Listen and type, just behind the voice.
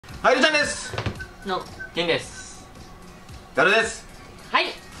はい、りゅうちゃんです。のティーンです。誰です。はい、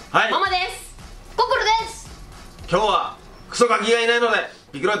はい、ママです。ココロです。今日はクソガキがいないので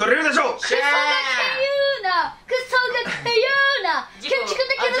ビクロイ取れるでしょう。クソガキ言うな、クソガキ言うな、建築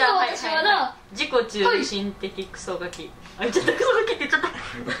できるぞ私はな。自己中心的クソガキ。あ、言っちゃった、クソガキって言っちゃっ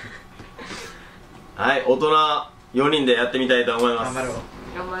た。はい、大人4人でやってみたいと思います。頑張ろう。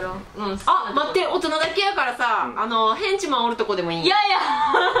頑張ろう。うん。あ、待って、大人だけやからさ、ヘンチマンおるとこでもいい。いやいや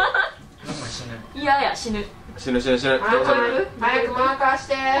いやいや、死ぬ。死ぬ。早くマーカーし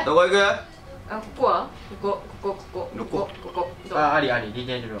て。どこ行く。あ、ここはここ。あ、ありリ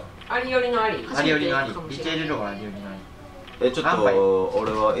テールロありよりのあり。ありよりのありリテールロがありよりのあり。ちょっと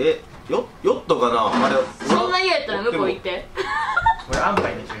俺はヨットかなあれ。そんな嫌やったら向こう行って。俺安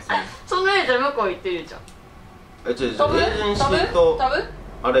牌で抽選。そんな嫌やったら向こう行ってるじゃん。エージェンシーと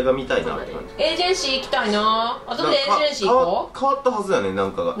あれが見たいなって感じ。エージェンシー行きたいな。あとでエージェンシー行こう。変わったはずやね、な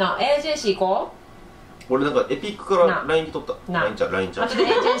んかがな。エージェンシー行こ俺なんかエピックから LINE 来とった。LINE ちゃんう。あとでエ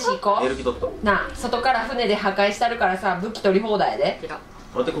ージェンシー行こメール来とったうな。外から船で破壊したるからさ、武器取り放題で。待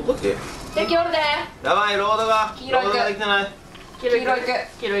って、ここって敵おるで。やばい、ロードができてない。黄色行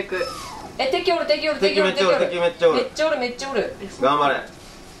く。敵おる。敵めっちゃおる。めっちゃおる。頑張れ、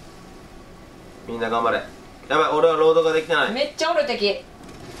みんな頑張れ。やばい、俺はロードができてない。めっちゃおる敵。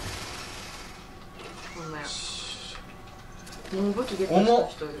ほんまや。もう武器ゲットし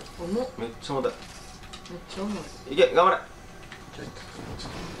た人いる。重っ。めっちゃ重たい。めっちゃ重い。いけ、頑張れ。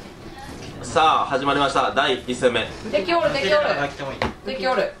さあ始まりました、第1戦目。敵おる。敵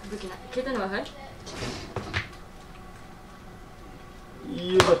おる。武器ない。消えてんのかい。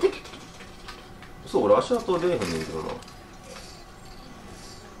いや、そう、俺足跡出えへんねんけどな。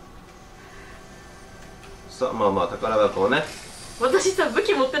さあ、まあ宝箱をね。私さ、武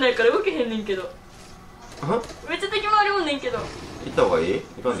器持ってないから動けへんねんけど。めっちゃ敵回りおんねんけど。行った方がいい？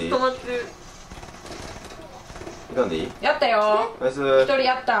行かんでいい？止まってる。行かんでいい？やったよ。ナイス。一人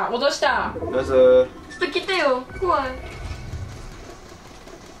やった。脅した。ナイス。ちょっと来てよ、怖い。あれ、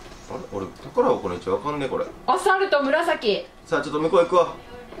俺宝箱の位置わかんねえこれ。アサルト紫。さあちょっと向こう行くわ。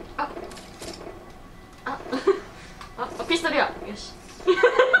ピストルや。よし。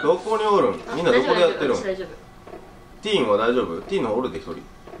どこにおるん？みんなどこでやってるん？大丈夫。ティーンは大丈夫？ティーンの方おるで一人。い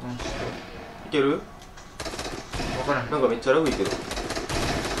ける？なんかめっちゃラグいけど。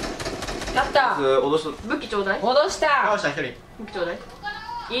やった。脅した。武器ちょうだい。脅した。倒した一人。武器ちょうだい。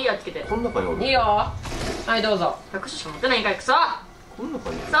いいやっつけて。こん中におる。いいよ。はいどうぞ。100しか持ってないんかい、クソ。こん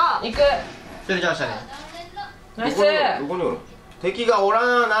中に。さあ。行く。一人倒したね。ナイス。どこにおる？敵がお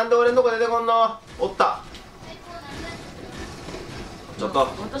らん。なんで俺んとこ出てこんの？おった。ちょっと。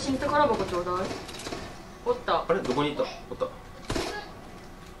私に宝箱ちょうだい。おった。あれどこに行った？おった。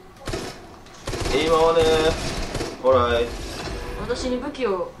今はねー。ほらい。私に武器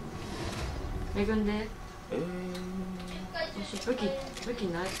を恵んで。私武器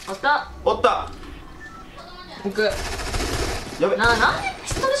ない。あった。おった。行く。やべ。なんでピ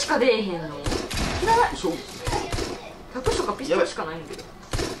ストルしか出えへんの？やばい。100とかピストルしかないんだけど。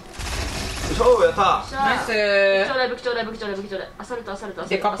勝負やった。ナイス。武器ちょうだい。アサルト。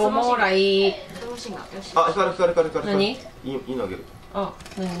デカポモーライ。あ、光る。何？いいのあげる。あ、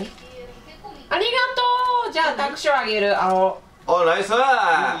何？ありがとう。じゃあタクションあげる。青。あ、ナイス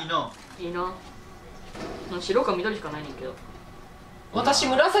ー。いいな。白か緑しかないねんけど。私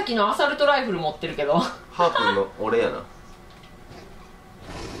紫のアサルトライフル持ってるけど。ハープの俺やな。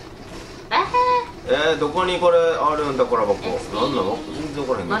どこにこれあるんだ、これ箱。なんなの？全然分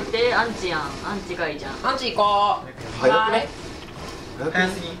からへんねん。待って、アンチやん。アンチがいいじゃん。アンチ行こう。早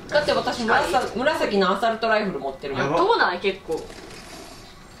すぎ。だって私紫のアサルトライフル持ってるもん。遠ない？結構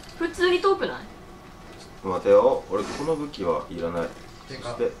普通に遠くない？待てよ、俺この武器はいらない。そ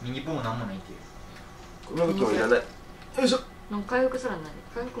してミニポンもなんもないっていう。この武器もいらない。よいしょ。なんか回復すらない。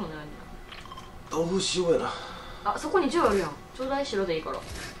回復もないんだ。どうしようやな。あ、そこに銃あるやん。ちょうだい。白でいいから。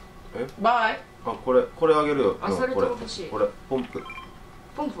バイ。あ、これあげるよ。アサルト欲しい。これポンプ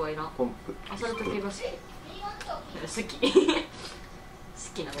はいらん。ポンプ。アサルト系が好き。好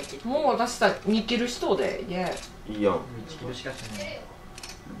きなだけ。もう私さ2キルしとうで。イエーイ。いいやん。1キロしかしてない。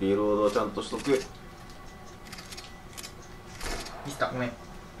リロードちゃんとしとく。ミスターごめん。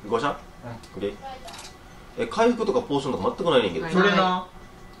5社？回復とかポーションとか全くないねんけど。それな。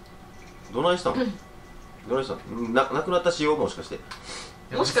どないしたん？なくなった仕様もしかして。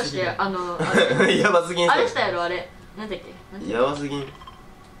もしかしてやばすぎん。あれしたやろ、あれ。なんだっけ？やばすぎん。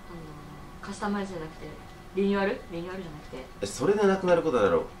カスタマイズじゃなくてリニューアルじゃなくて。それでなくなることだ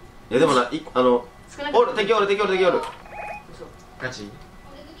ろう。いやでもな、敵おる。嘘。ガチ？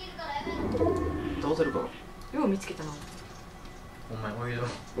倒せるかな。よう見つけたな。お前お湯ど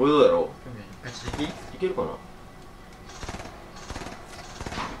おいどうやろガチ的いけるかな。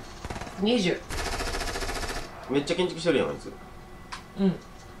20。めっちゃ建築してるやんあいつ。うん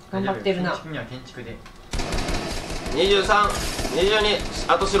頑張ってるな。建築には建築で23、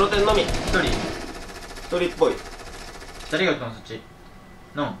22、あと白点のみ。一一人っぽい。誰が打ったのそっち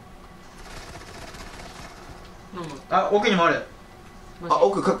のんなんもあ奥にもあるあ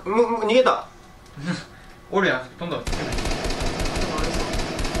奥か逃げた。おるやんどんどん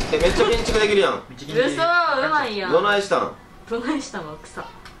めっちゃ建築できるやん。めっちゃ建築うそ、うまいやん。どないしたん。どないしたの草。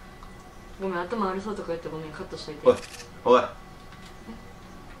ごめん頭悪そうとか言ってごめんカットしといて。おいおい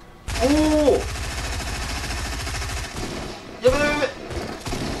おおやべやべや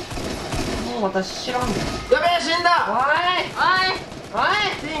もう私知らんで。べやべ死んだ。おいおい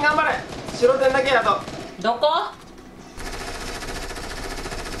ティーン頑張れ。白点だけやと。どこ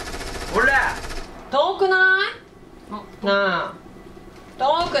おら遠くないあなあ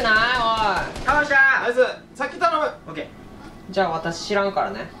遠くない倒したナイス。さっき頼む。オッケーおいじゃあ私知らんか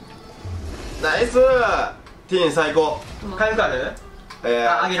らね。ナイス。ティーン最高。回復あるあげる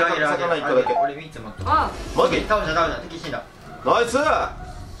あげるあげる魚一個だけ。俺3つ持ったあマジ倒した敵死んだナイス。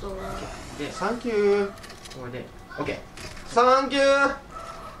そうでサンキューこれでオッケーサンキュー。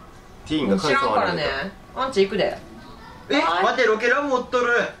ティーンが知らんからね。アンチ行くで。待ってロケラン持っと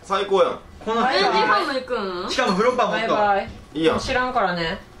る最高やん。このフレンチファーム行くん？しかもフロッパー持バっとイバイ。いいやん。知らんから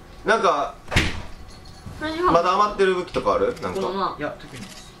ね。なんかフレンチファームまだ余ってる武器とかある。なんかこのまいや特に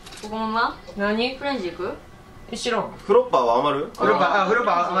ここのま何フレンチ行く？知らん。フロッパーは余る。フロッパー余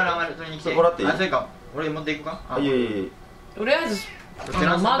る取りに来てもらっていいあそれか俺持っていくかいやいやいや。とりあえずマ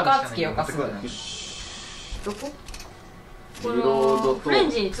ーカー付きよかすぐ。よし。どこ？こリロードのとフレ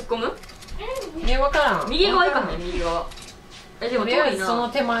ンチに突っ込む？分からん。右側行かへん右側。でもと遠いりあえずその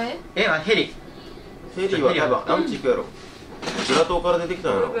な。手前。ヘリヘリは多分アンチ行くやろ。グラ島から出てきた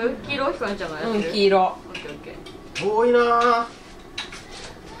んやろ。黄色ひかりちゃんがやっうんてる。黄色。オッケーオッケー。遠いなー。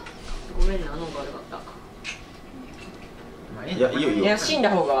ごめんねあのが悪かった。いやいいよいいよ。いや死ん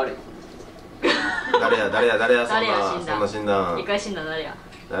だ方が悪い。誰やそん誰や死んだな死んだ一回死んだ誰や。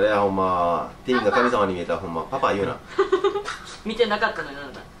誰やほんま。ティーンが神様に見えたほんま。パパ言うな。見てなかったのにな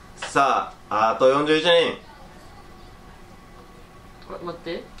んだ。さああと41人。待っ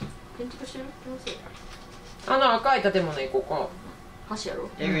て建築してる？あの赤い建物行こうか。橋やろ？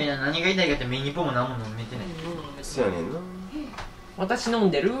えぐいな何が言いたいかってミニポも何も飲めてないそやねんな。私飲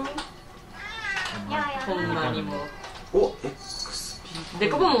んでる。こんなにも。お XP。デ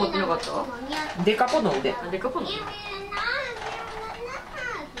カポンも持ってなかった？デカポ飲んで。あデカポン？じ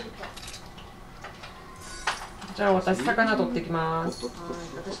ゃあ私魚取ってきます。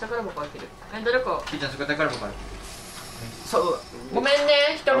私宝箱開ける。誰か。キーちゃんそこ宝箱あるさあごめん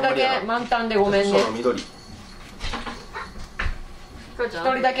ね一人だけ満タンでごめんね。緑。ひかりちゃん。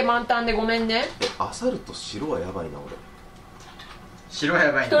一人だけ満タンでごめんね。アサルと白はやばいな俺。白は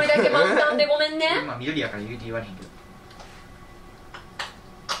やばい一人だけ満タンでごめんね。まあ緑やから言うて言われへんけど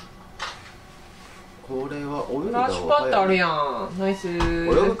これは泳いフだラッシュパッドあるやん。ナイス。泳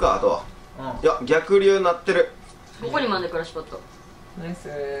ぐかあとは。うんいや逆流なってるここにまでクラッシュパッド。ナイス。フ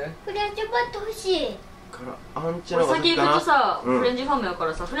ラッシュパッド欲しい。からアンチこれ先行くの方が先かな。とさ、うんフレンチファームやか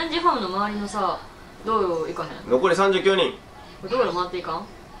らさ、フレンチファームの周りのさ、道路行かへん。残り39人。これ道路回っていかん？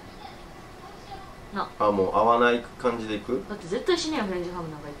な、あもう合わない感じでいく。だって絶対死ねやフレンチファーム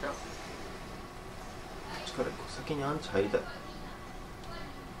なんか行ったら。力いこう先にアンチ入りたい。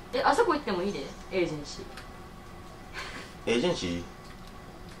え、あそこ行ってもいいで、エージェンシー。エージェンシー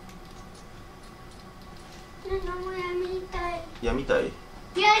名前みたい。やみたい。や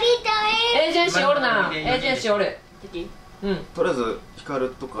りたい。エージェンシーおるな。エージェンシーおる。敵？うん。とりあえず光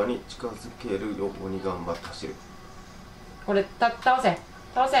とかに近づけるように頑張って走る。これ倒せ。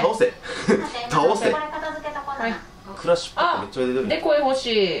倒せ。倒せ倒せ。これ片付けとこな。はい。クラッシュパッドめっちゃ出てる。でこい欲し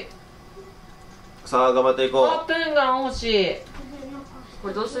い。さあ頑張っていこハープンガン欲しい。こ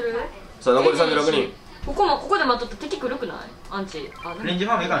れどうする？う。さあ残り36人。ここで待っとって敵来るくない？アンチ。あ、フレンチ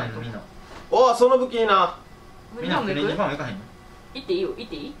ファーム行かへんのみんなおおその武器いいな。フレンチファームフレンチ行く？ファーム行かへんの行っていいよ、行っ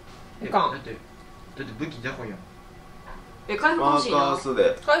ていい？いかん。だって武器雑魚やんえ、回復マーカ欲しいなー。ス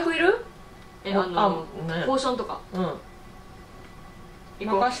で。開封いる？え、なんやポーションとか。うん。行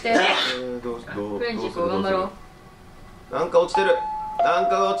こう。任して。どうフレンチ行こう、頑張ろう。なんか落ちてる。なん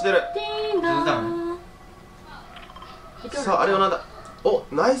かが落ちてる。ティーンだー。さああれはなんだ。お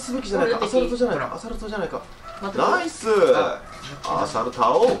ナイス武器じゃないか。これアサルトじゃないほからアサルトじゃないか。待ってナイスアサル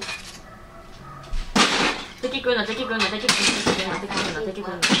タオ。敵来んな、敵来んな、敵来んな、敵来んな、敵来んな、敵来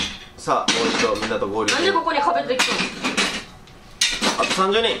んな。さあもう一度みんなと合流。なんでここに壁できそうあと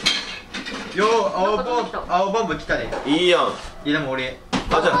30よー青ボンブ来たで人。いいやん。いやでも俺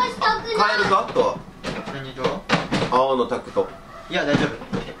あ、じゃあ変えるかと。何と青のタクと。いや大丈夫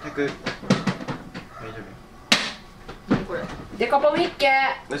タク大丈何これ。デカポミッケ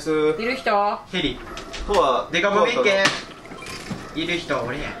ナイス。いる人。夫ヘリとはデカボミッケいる人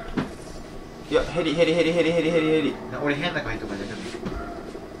俺やいや、ヘリ。俺変な回答が大丈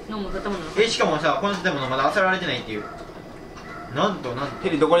夫のも建物の。しかもさこの建物まだ漁られてないっていうなんと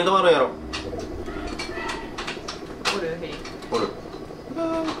ヘリどこに止まるんやろ。おるヘリ。おる。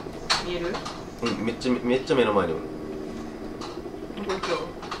見える？うん、めっちゃ目の前におる。どこ行くよ。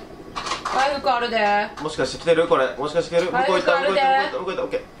回復あるで。もしかして来てるこれ。もしかして来てる。向こう行った、オッ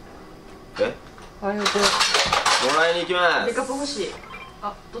ケー。え、回復。もらいに行きまデす。カポ欲しい。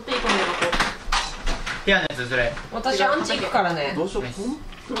あ、取っていいかもデカ部屋のやつそれ私アンチ行くからね。どうしよう、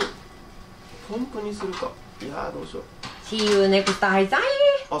ポンプにするか。いやー、どうしよう。 See you next time.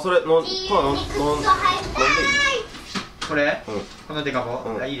 あ、それ飲んでいい？これうん。このデカボ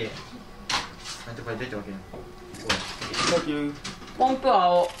うんあいいでなんてこれ出てわけやサンキュー。ポンプ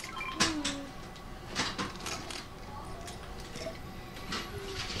青。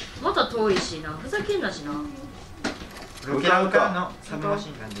また遠いしな。ふざけんなしな。ロケラウカのサブマシ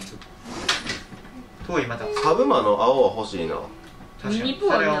ンガンで遠いまたサブマの青は欲しいな。ミニポ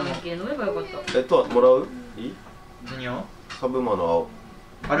ーあるやんけ。飲めばよかった。もらう？いい？何をサブマの青。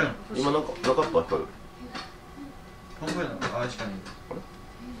あるん今なんかなかった？光る。ポンプのあ確かに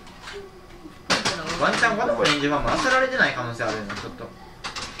ワンチャンこのレンジはもう漁られてない可能性あるのちょっと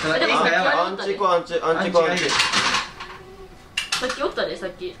ただでも円がやばいアンチコ。アンチがいるさっきおったで、さっ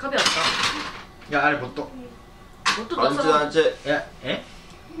き壁あった。いやあれボットボットとアンチ。いや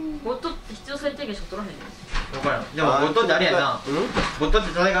ボットって必要最低限しか取らへんねん。分からんでもボットってあれやなうん？ボットって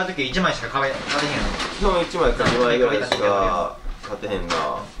戦う時1枚しか壁立てへんや基本1枚か2枚ぐらいしか勝てへんな。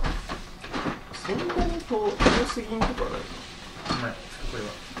そんなに遠すぎんとかない？ろお前これは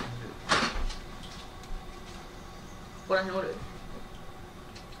ここら辺おる。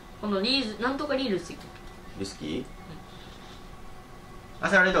このなんとかリールス。リスキー？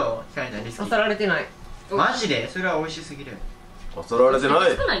漁られどう？控えないリスキ漁られてない。マジでそれは美味しすぎる恐られてな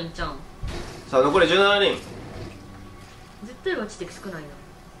い。少ないんじゃん。さあ残り17人。絶対ガチ的少ないな。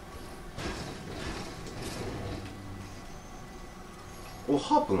お、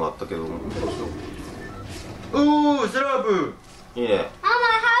ハープがあったけどどうしよおおスラーブう。いいね。ママ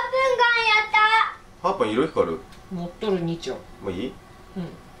ハープいる？光る。持っとる2丁。もういい？うん。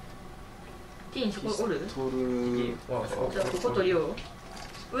ティーンそこおる？取る。じゃあここ取りよう。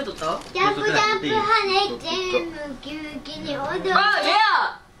上取った？ジャンプ跳ねてムキムキに踊る。あ、レ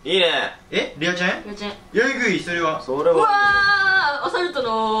ア！いいね。リアちゃんレアちゃん。やりぐいそれはそれうわはー、アサルト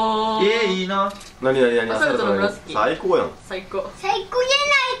のいいな何アサルトの紫最高やん。最高。最高じ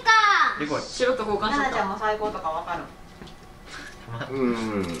ゃないか。でこい白と交換しななちゃんた。も最高とかわかる。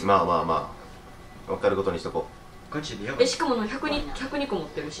まあ分かることにしとこガチでやばいしかも102個持っ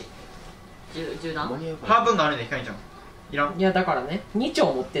てるし。銃う。弾。半分があるんで控えちゃんいらんいやだからね、2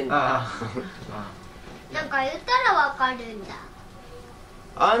丁持ってんの。あなんか言ったらわかるんだ。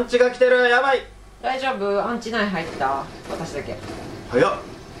アンチが来てる。やばい。大丈夫？アンチ内入った。私だけ。早っ。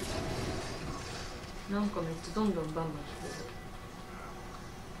なんかめっちゃどんどんバンバン来て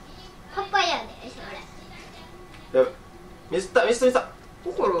パパやでそれ。やばい。ミスった。る。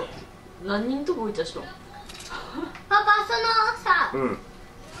心何人とこ置いた人？パパそのさ、うん。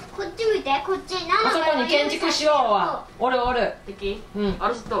こっち見てこっち。あそこに建築しようわ。おる。敵？うん。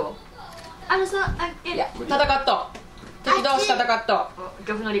争ったわ。あのさいや、戦っと。敵同士戦っと。あ、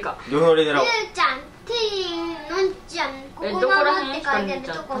漁夫のりか。両方入れりゅろ。うちゃん、ティーン、のんちゃん、こどここら辺？ママって書いて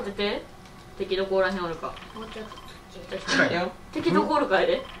あるとこ。立てて。敵どこら辺おるか。もうちょっと近いよ敵どこおるかや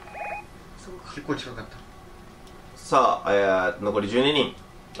で。そうか。結構近かったさあ、残り12人。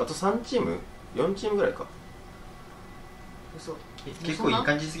あと3チーム ?4 チームぐらいか。嘘。結構いい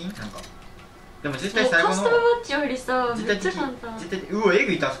感じすぎんなんかでも絶対もう最後のカスタムマッチよりさ、めっちゃ絶対簡単。絶対うおえ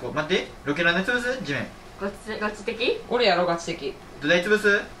ぐいとあそこ待ってロケランで潰す地面ガチ的？おるやろ、ガチ的。土台潰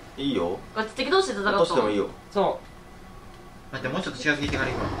すいいよ。ガチ的同士で戦った落としてもいいよ。そ待ってもうちょっと近づいてから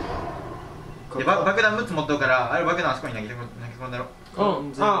いいかで爆弾6つ持っとうからあれ爆弾あそこに投げ込んだろう。う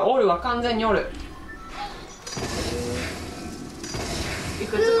ん。あ、おるわ、完全におる。い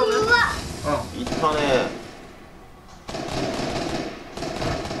くつ込む？いったね。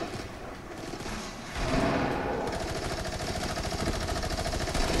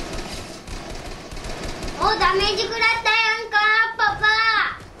もうダメージ食らったやんかパパ。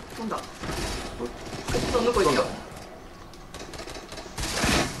飛んだ。そう、向こう行った。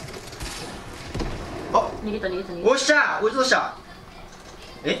あ、逃げた。おっしゃー落とした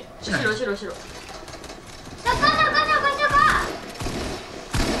しない白。そこ。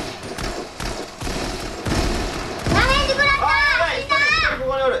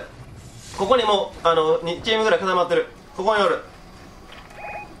ここにもう2チームぐらい固まってる。ここにおる。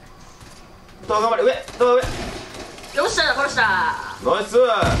と頑張れ、上と上。よっしゃ、殺した。ナイス。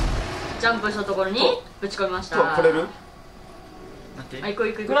ジャンプしたところにぶち込みました。取れる？待って。あ、行こう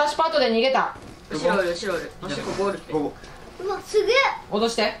行こう行こフラッシュパッドで逃げた。う。後ろおる後ろおる。もしここおるって。こうわすげえ。落と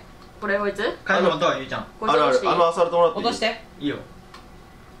して。これこいつ？帰るのとゆうちゃん。こあるある。アサルトもらっていい？落として。いいよ。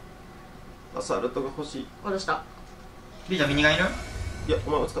アサルトが欲しい。落とした。りゅうちゃんミニガンいる？いや、お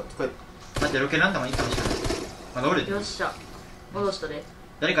前使って。待って、ロケランタマいいかもしれない。まだ折れてる。よっしゃ。落としたで。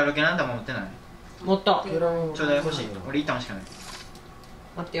誰かロケランタマ持ってない？持った。ちょうだい欲しい。俺1玉しかない。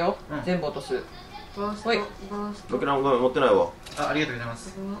待ってよ、全部落とす。バーストほい。バースト。ロケランごめん持ってないわ。ありがとうございま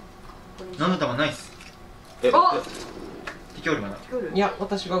す。何の玉ナイス。え、敵おるまだ。いや、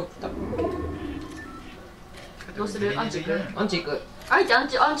私が撃った。どうする？アンチ行く？アンチ行く。相手アン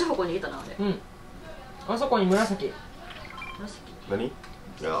チ方向に逃げたな、あれ。うん。あそこに紫。何？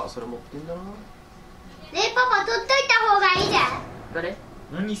いやそれ持ってんだな。ねえパパ取っといた方がいいで。誰？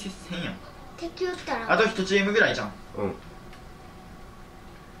何接戦やん。敵撃ったらあと1チームぐらいじゃん。うん。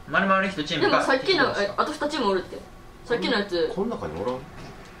丸々1チームが。でもさっきのあと2チームおるって。さっきのやつ。こん中におらん？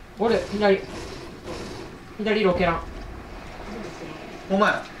俺、左ロケラン。お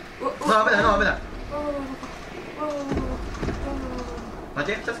前。危ない危ない。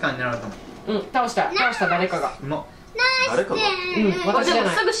待って、2つから狙われたもん。うん、倒した誰かが。うまっ。誰かが？私じゃ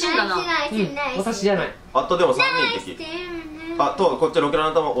ない。すぐ死んだな。私じゃない。あとでも3人敵。あとこっちロケラ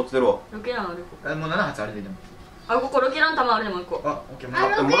ン玉落ちてるわ。ロケランある。もう7発あれででも。あ、ここロケラン玉あるでも1個。あ、オッケーもらう。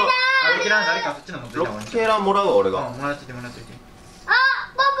ロケラン誰かそっちの持ってロたもん。ケランもらうわ俺が。もらっといてもらっといて。あ、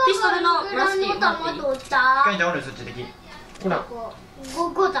パパピストルのグランの玉取った。かいちゃんおるそっち敵。ほら。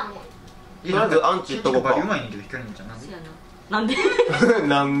5玉。とりあえずアンチいっとこうか。うまいねんけど光るんちゃう。なんで？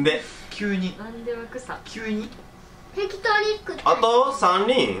なんで？急に。なんで湧くさ。急に。適当に作った。あと3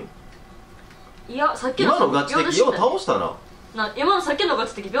人？いや、さっきの今のガチ敵よう倒したな。今のさっきのガ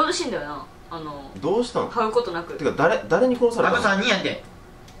チ敵秒で死んだよな。どうしたん？這うことなく。てか誰に殺されたの？あと3人やって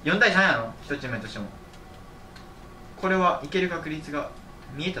4対3やろ1チームとしても。これはいける確率が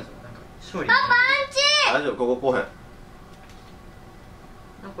見えたぞ。なんか勝利。パパアンチ。大丈夫、ここ後編。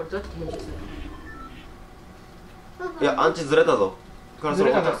これどうやって編集するの？いやアンチずれたぞ。からそ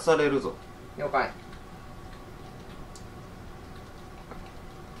れ落とされるぞ。了解。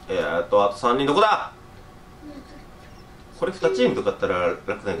あと3人どこだ？これ2チームとかだったら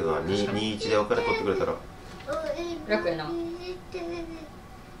楽だけどな。2-1でお金取ってくれたら楽やな。お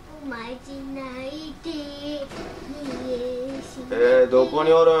まじないでどこ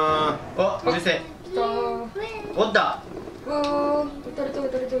におるん？お、うるせえ。おった。撃たれた。あ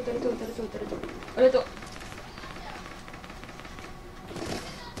りがとう。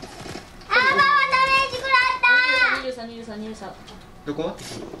あー、パパダメージ食らった。23。どこ？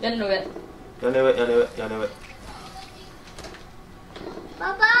屋根の上。屋根上。パ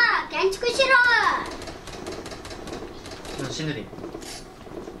パ建築しろ。もう死ぬで。よ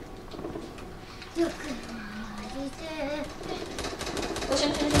くまりで。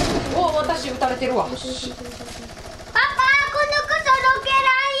おお、私撃たれてるわ。パパ、今度こそロケラ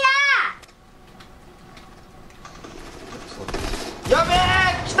ンや。やべえ、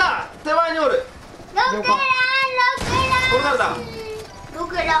来た。手前におる。ロケランこれ誰だ？ロ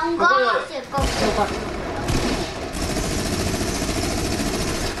ケランがせっかく。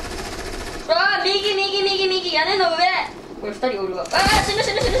わあ、右屋根の上。これ2人おるわ。ああ、死ぬ。SE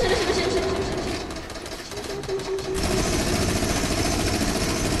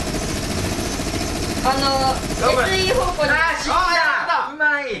方向に。死んだ。う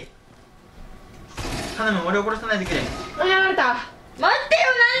まい。頼む、俺を殺さないでくれ。やられた。待ってよ、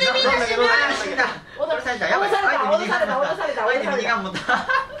なんでみんな死ぬ？死んだ。殺された。やばい。脅された。相手ミニガン持った。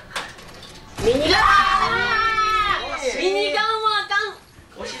ミニガンはあか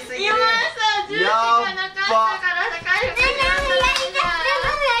ん。押しすぎる。今さ、重視がなかったからさ、回復し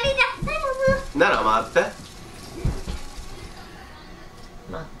なら待って。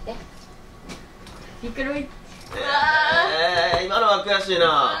ビクロイ。今のは悔しい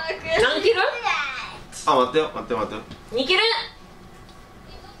な。何キル？待ってよ。2キル。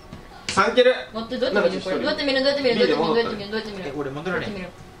3キル。待って、どうやって見るこれ？どうやって見る？俺戻られん。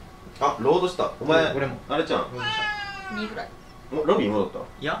あ、ロードした。お前、俺も。あれちゃん。 2ぐらい。ロビー戻った？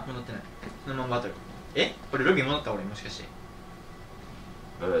いや、戻ってない。そのままバトル。俺ロビー戻った俺もしかして。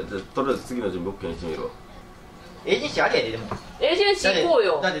じゃあとりあえず次の準備 OK にしてみろ。エージェンシーありやで、でも。エージェンシー行こう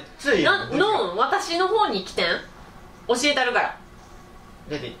よ。だってついのん、私の方に来てん。教えたるから。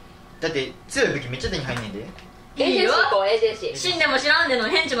だって2武器めっちゃ手に入んねんで。エージェンシー行こう、エージェンシー。死んでも知らんでの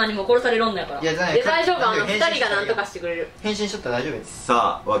ヘンチマンにも殺されるんだから。いや大丈夫、2人がなんとかしてくれる。変身しとったら大丈夫です。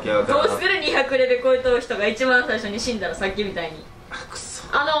さあわけわからない。どうする200レベ超えとる人が一番最初に死んだらさっきみたいに。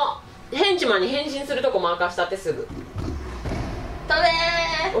ヘンチマンに変身するとこも明かしたってすぐ。食べ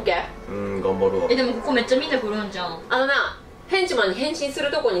ー。オッケー。頑張るわ。でもここめっちゃみんな来るんじゃん。ヘンチマンに変身す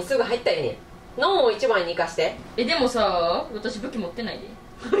るとこにすぐ入ったらいいねん。ノンを1番に生かして。でもさ、私武器持ってないで。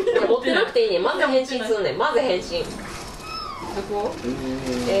持ってなくていいねん。まず変身すんねん。まず変身。どこ？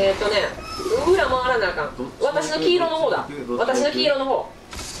裏回らなあかん。私の黄色の方だ。私の黄色の方。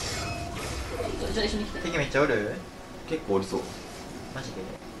じゃあ一緒に来て。敵めっちゃおる？結構おりそう。マジで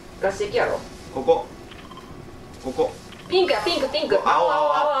ガス敵やろ。ここピンクや、ピンク。マジそっち。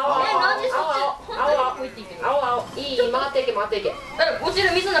本当にこう言っていいけど。青。いい、回っていけ。落ち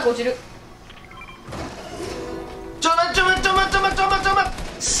る、水の中落ちる。ちょ待っ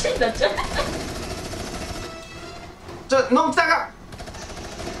死んだじゃん。ノン来たか。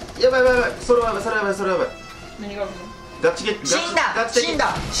やばいそれはやばい。何があるの？ガチゲ死んだ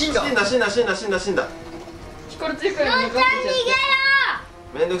光強くやるのか。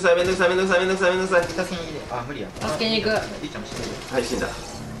めんどくさい。助けに行け。あ、無理や。助けに行く。りゅうちゃんも死んでる。はい、死んだ。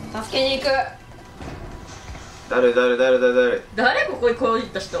助けに行く。誰ここにこういっ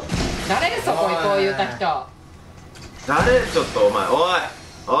た人。誰そこにこう言った人。誰？ちょっとお前、お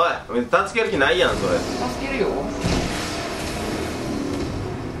い助ける気ないやんそれ。助けるよ。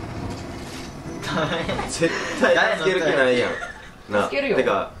絶対助ける気ないやんな。助けるよ。て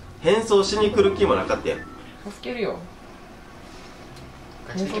か変装しに来る気もなかったやん。助けるよ。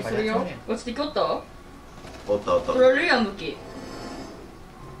変装するよ。落ちてきおった？おった取られるやん武器。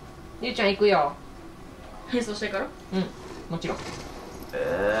りゅうちゃん行くよ。変装してから？うん、もちろん。ヘン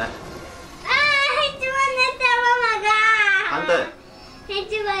チマンだったママが。反対。ヘン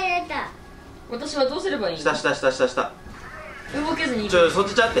チマンだった。私はどうすればいいの？下。動けずに。そっ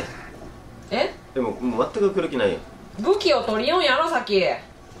ちちゃって。え？でももう全く来る気ないやん。武器を取りよんやろ、先。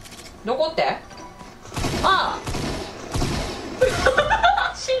どこって？ああ。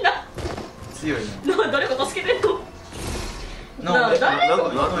死んだ。強いね。誰か助けてんの？なんか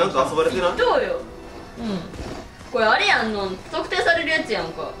遊ばれてない？どうよ。うん。これあれやんの、特定されるやつや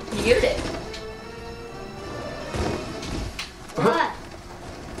んか。逃げるで。おいめっ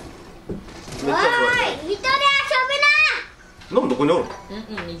ちゃ怖い。人で遊ノンどこにおる？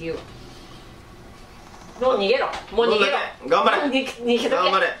逃げよう。もう逃げろ。もう逃げろ。頑張れ。逃げとけ。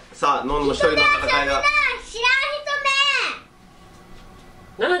頑張れ。さあノンの一人の戦いが。知らん人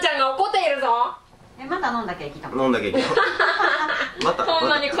ナナちゃんが怒っているぞ。また飲んだけ生きた飲んだけどまたほん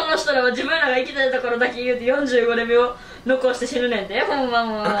まにこの人らは自分らが生きてるところだけ言うて45レベルを残して死ぬねんて。ほんま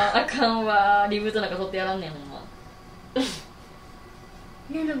もうあかんわ。リブートなんか取ってやらんねんほんま。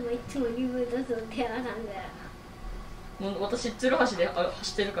ネロもいつもリブートする手やらんだよ。もう私ツルハシで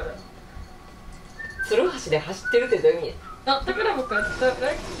走ってるから。ツルハシで走ってるってどういう意味？宝箱あったラッ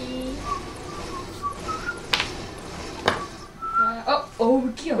キー。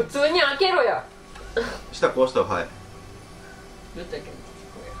武器やん。普通に開けろよ。下こうした。はい。どうやったっけ？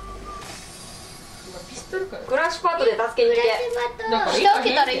ピストルかよ。クラッシュパッドで助けに来て。下受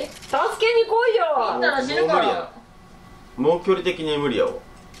けたらいい。助けに来いよ。行ったら死ぬから。もう距離的に無理やわ。も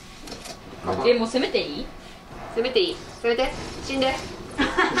う攻めていい？攻めていい。攻めて。死んで。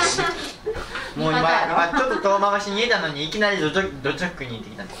もう今ちょっと遠回しに逃げたのにいきなりドチャックに行って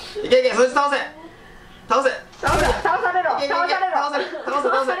きたんです。いけそいつ倒せ。倒されろ。いけ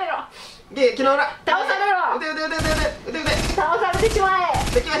昨日裏。倒されろ。撃て。倒されてしまえ。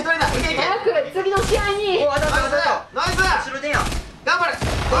敵は一人だ。いけ。早く次の試合に。ナイス。後ろでやん。頑張れ。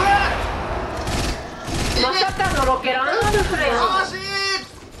まさかのロケランプレイ。よよし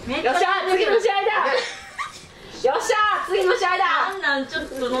っしゃ、次の試合だ。よっしゃ、次の試合だ。なんちょっ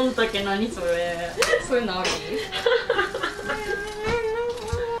と飲んだけ。何それ。そういうのある？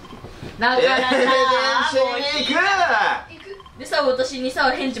だからさ、でさ、私にさ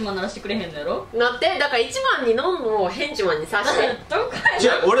ヘンチマン鳴らしてくれへんのやろ。なって、だから1番にノンをヘンチマンに刺して。どっかじ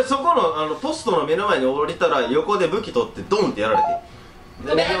ゃあ俺そこのポストの目の前に降りたら横で武器取ってドンってやられて。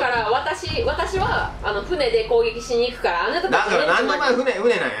だから私は船で攻撃しに行くから、あなたたちだから何の前船なんやん。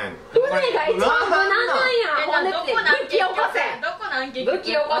船が一番無難なんや。ほんで武器よこせ。どこなんけ？武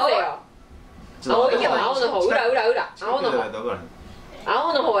器よこせよ。青の方、裏。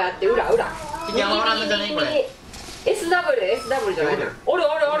青の方やって、裏。右。SW じゃないの。おる。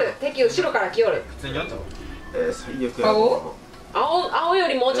敵後ろから来よる。普通におったわ。最悪や。青よ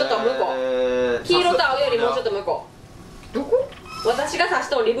りもうちょっと向こう。黄色と青よりもうちょっと向こう。どこ？私が刺し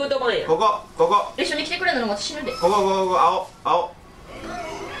とリブート版や。ここ。一緒に来てくれるの私死ぬで。ここ青。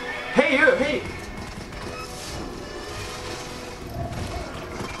ヘイユー。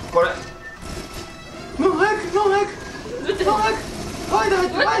これノン早くノン早くノン早くワイで入っ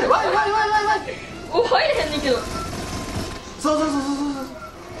てワイでワイお入れへんねんけど。そう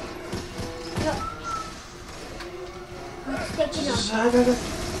素敵なやばいやばい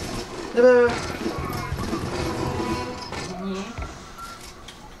やばい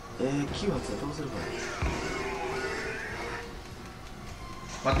9発はどうするか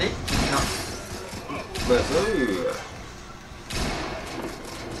待ってナイス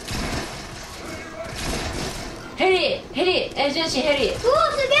ヘリ純真ヘリうおす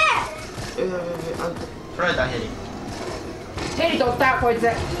げえ取られたヘリ取ったこいつ追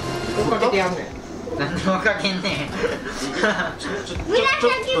っかけてやんねん。何でもかけんねんちょっと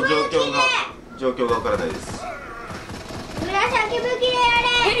状況がわからないです。紫武器でや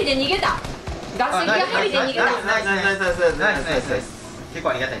れヘリで逃げた。ガス液がヘリで逃げた。ナイス結構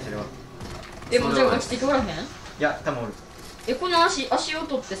ありがたいそれは。でもじゃあガチ敵おらへん？いや多分おる。この足を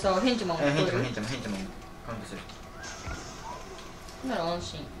取ってさ、ヘンチマンを取る。ヘンチマンカウントする。なら安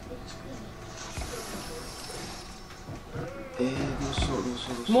心。どうしよ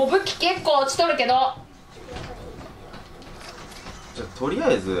う。もう武器結構落ちとるけど。じゃあとりあ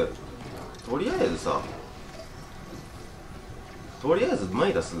えずマ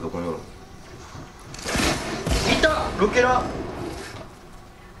イダスどこにおるの？いたロケラ。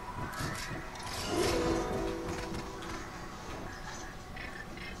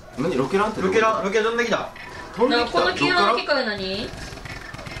何ロケランってロケラ飛んできた。飛んできた。この黄色の機械何？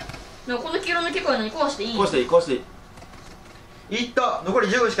この黄色の機械何壊していい？壊していい。いった残り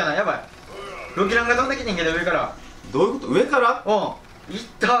15しかない。やばいロケランが飛んできてんけど上から。どういうこと？上から？いっ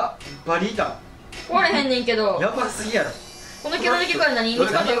たバリいた。壊れへんねんけど。やばすぎやろ。この黄色の機械何？どれ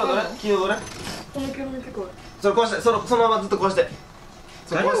黄色どれ？この黄色の機械それ壊して、そのままずっと壊して。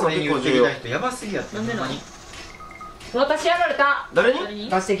それ壊すの結構重要。やばすぎやって。なんでなの？私やられた。誰に？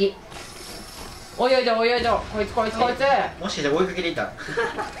ガス液。泳いでこいつ。もしかして追いかけていた。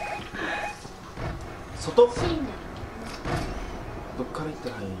外？どっから行った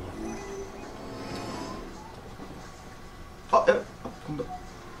ら早いんや。今度。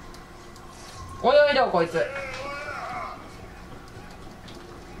泳いでこいつ。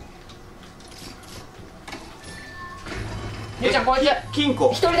りゅうちゃんこいつ金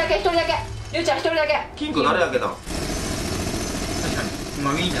庫。一人だけりゅうちゃん一人だけ。金庫誰開けたの？確かに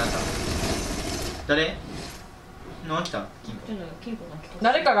今ウィーンになった。誰の開けた金庫。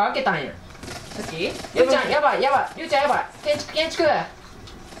誰かが開けたんや。さっき？りゅうちゃんやばいりゅうちゃんやばい。建築り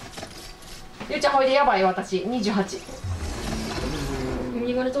ゅうちゃんほいでやばい。私28。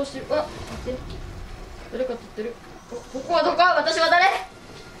右側に通してる。待って、誰か取ってる。ここはどこ？私は誰？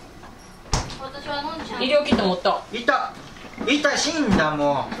私はのんちゃん。医療キット持った。いた死んだ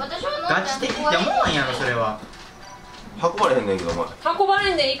もう。私はのんちゃん。ガチ的って思わんやろそれは。運ばれへんねんけどお前。運ば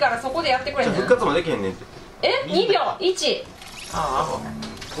れんでいいからそこでやってくれへん。復活もできへんねんって。2秒1。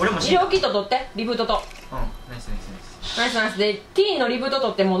俺も医療キット取ってリブートと。ナイスナイスでティーンのリブート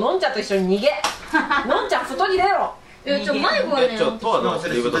取ってもうのんちゃんと一緒に逃げ。のんちゃん外に出ろ。迷子やねん。とはそ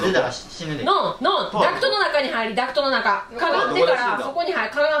れ外出たら死ぬで。ダクトの中に入りダクトの中かがんでからそこにか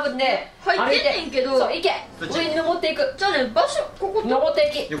がんで入ってんねんけど。そう行け。上に登っていく。じゃあね、場所ここ。登って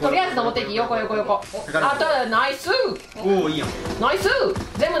いき。とりあえず登っていき。横。あとナイス。おおいいやん。ナイス。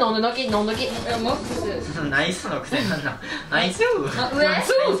全部飲んどき。マックス。ナイスのくせになんな。ナイス。あ、上。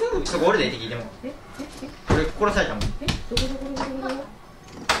そこ俺で敵でも。俺殺されたもん。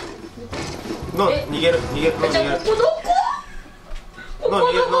逃げる。じゃあここどこ？ここどこが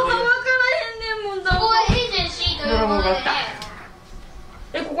分からへんねんもんだ。ここはエージェンシーというものでね。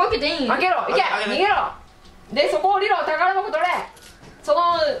ここ開けていいん？開けろ。行け。逃げろ。でそこ降りろ。宝箱取れ。そ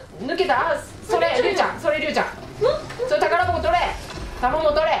の抜けた。それりゅうちゃん。それ宝箱取れ。卵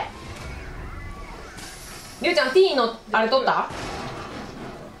取れ。りゅうちゃんティーンのあれ取った？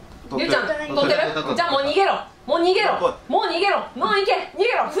りゅうちゃん取ってる？じゃあもう逃げろ。もう行け。逃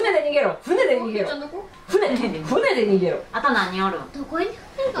げろ。船で逃げろ。船で逃げろ。あと何人おるん？どこに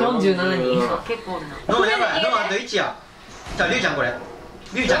47人。結構おるな。ノーやばい。ノーあと1や。じゃあリュウちゃんこれ。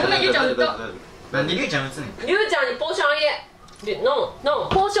リュウちゃん。リュウちゃん撃った。なんでリュウちゃん撃つねん。りゅうちゃんにポーションあげ。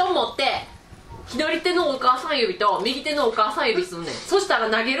ポーション持って左手のお母さん指と右手のお母さん指すんねん。そしたら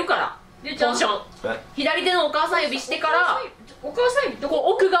投げるからポーション。左手のお母さん指してからお母さん指どこ？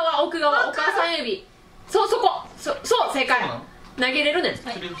奥側お母さん指。そう正解。投げれるねん。そ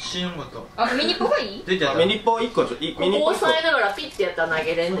れ知らんかった。ミニポがいい？ミニポ1個ミニポ押さえながらピッてやったら投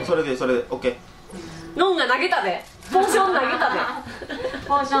げれんねん。それでオッケー。ノンが投げたで。ポーション投げたで。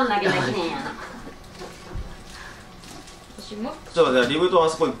ポーション投げた記念やな。私もちょっとじゃあリブートあ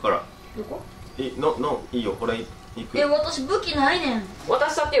そこ行くから。どこ？いいよこれ行く。私武器ないねん。渡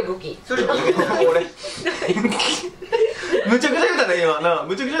したっていう武器。それ俺むちゃくちゃ言うたね今な、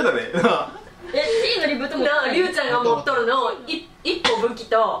むちゃくちゃ言うたねな。ティーンのリブートもなあ、りゅうちゃんが持っとるの一個武器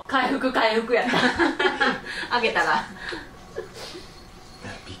と回復やったあげたら。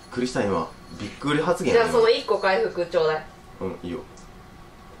びっくりした今、びっくり発言やね。じゃあその1個回復ちょうだい。うんいいよ。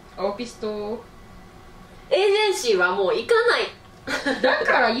青ピスト。エージェンシーはもう行かない。だ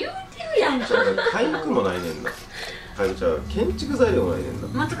から言うてるやんけ。回復もないねんな。回復ちゃう、建築材料もないねん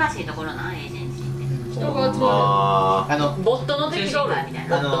な。難しいところな、エージェンシーって人が集まボットの敵がおるみたい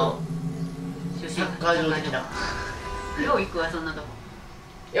な。サッカー場的な。よう行くわ、そんなとこ。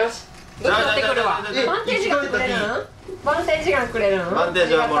よし、武器取ってくるわ。じゃあバンテージガンくれるん？バンテージガンくれるん？バンテー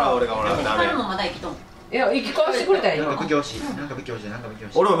ジはもらう、俺がもらう。ダメ。光もまだ生きとん。いや、生き返してくれたよなんか今。武器欲しい。なんか武器欲しい。なんか武器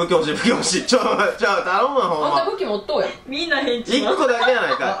欲しい。俺も武器欲しい、武器欲しい。頼むわほんま。あんた武器持っとうや。みんな返事。一個だけや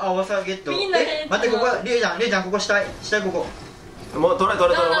ないか。あ、わさゲット。みんな返事待って、ここはりゅうちゃんここ下へここ。もう取れ取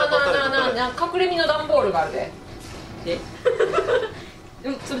れ取れ、お前取ったれ取ったれ。な隠れ身の段ボールがあるで。で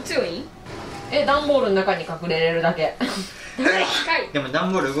もそれ強いん？段ボールの中に隠れれるだけ。高い。でも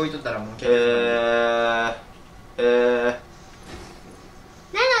段ボール動いとったらもうナナ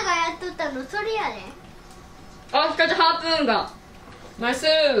がやっとったのそれやで。あ、ひかちゃんハープーンガン。ナイス。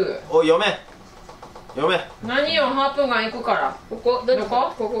おい読め何よ、ハープガン行くから。ここど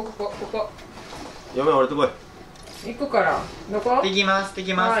こ？どこ？ここ。読め、俺とこい。行くから。どこ？できます。はい、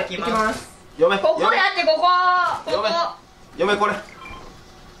行きます。読めここやってここ。読め読めこれ。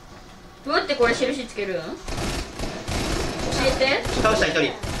どうやってこれ印つけるん？教えて。倒した一人。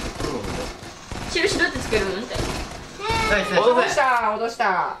印どうやってつけるんって。ナイス。落とした落とし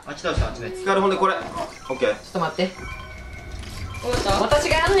た。あっち倒した、あっちのやつ。疲れほんでこれ。オッケー。ちょっと待って。わかった？私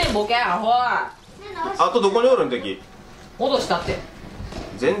がやんねんボケアホ。あとどこにおるん敵？落としたって。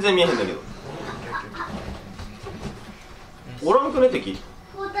全然見えへんだけど。おらんくね敵？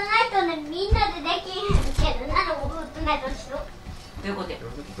フォートナイトね、みんなでできへんけど、ナナもフォートナイトしろ。どういうことや。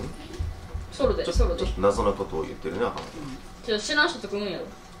ソロでちょっソロで。と謎なことを言ってるね。ちょっと知らん人と組むんやろ。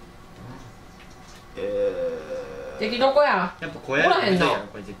敵どこや。やっぱ小屋やろ、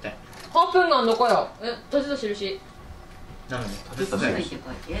これ絶対。ハープガンどこよ。閉じた印。なので、立てたしついてこ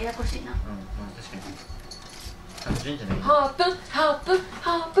い。ややこしいな。まあ確かに。単純じゃない。ハー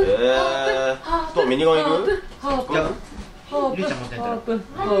プとミニガンいる？ハープいや、ハープりゅうちゃん持ってんだろ。ハープ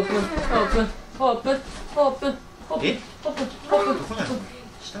ハープハープえ？どこなの？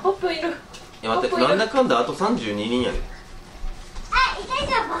下？ハープいる。いや待って、なんだかんだあと32人やで。あ、いたい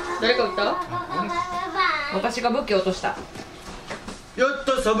た。誰か撃った？私が武器落とした。やっ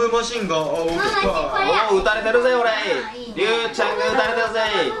たサブマシンガン。おお、撃たれてるぜ俺。りゅうちゃんが撃たれてるぜ。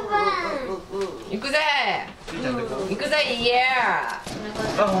行くぜりゅうちゃんどこ？行くぜイエ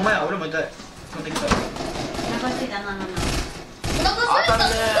あ、ほんまや、俺も痛い。飛んできた。お腹すいたな。お腹すいた。どう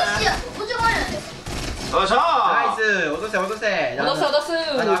しよう。こっち側やね。よっしゃナイス、落とせ落とせ。ー落とす落とす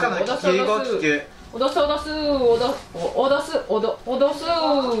あの赤の気球行こう、気球。脅す脅す脅す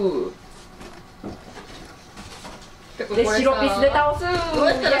で白ピスで倒す。どう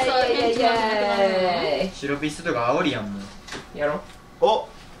やったらさイエイイエイイエ白ピスとか煽りやんもう。イやろ。お、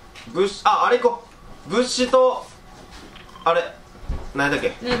物資、あれ行こう。物資とあれ何だっけ？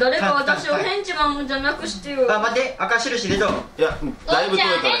ねえ、誰か私をヘンチマンじゃなくしてよ。あ、待って、赤印出と。いや、だいぶ遠いか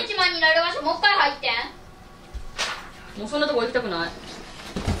ら。ヘンチマンになる場所もう一回入ってん。もうそんなとこ行きたくない。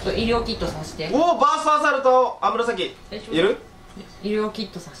医療キットさして。おお、バーストアサルト。あ、紫いる？医療キッ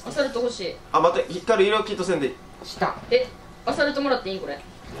トさしてアサルト欲しい。あ、待って、光る医療キットせんで。したアサルトもらっていいこれ。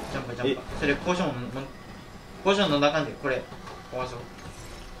ジャンプジャンプ。それポーション飲んだ感じ。これ壊そう。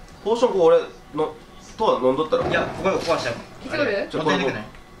ポーションこ俺のとは飲んどったら。いや、ここ壊したよ。敵おる？もったいなくない？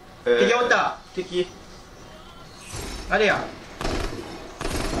敵おった。敵。あれや。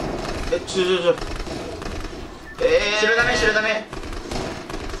白ダメ白ダメ。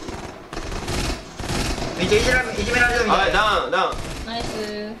めっちゃいじめられるみたい。はい、ダウンダウン。ナイス。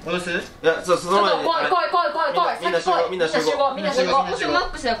戻す？いや、その前に。来いみんな集合みんな集合。ポーションマ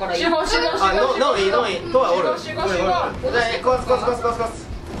ックスやからいい。集合あ、ノンいいとはおる。集合コス。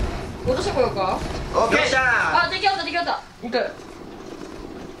落としてこようか。オッケー。よっしゃあ、敵おった。行く。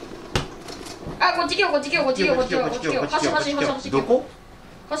あ、こっち来よう。端。どこ？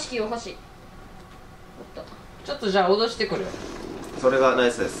端来よう。おった。ちょっとじゃあ脅してくる。それがナ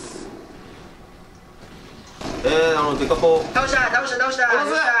イスです。デカポ。倒した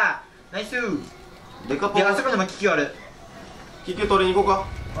ナイス。デカポ。で、あそこにも気球ある。気球取りに行こうか。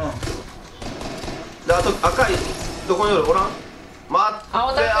うん。で、あと赤いどこにおる？おらん？待って、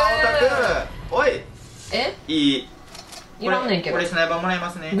青タクおい。いい。いらんねんけど。これスナイパーもらい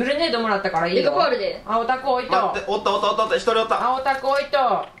ますね。グレネードもらったからいいデカよ。ボールで青タク置いと。待って、おったおったおったおった、一人おった。青タク置いと。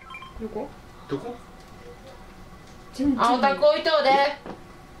どこどこ？全然青タク置いとうで。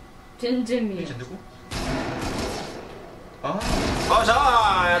全然見えんゆうちゃんどこ？あよっしゃ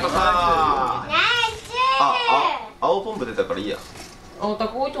ー、やったー。青ポンプ出たからいいや。青タ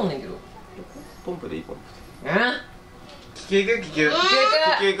ク置いとんねんけど。ポンプでいい、ポンプ気球行く気球。で。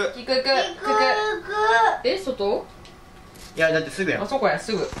キクキクキクキク。え、外いやだってすぐやん。あそこや、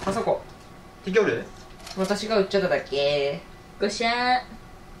すぐ。あそこ。敵おる？私が売っちゃっただけ。ごしゃ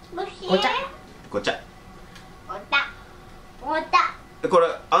ごちゃ。ごっちゃ。おったこれ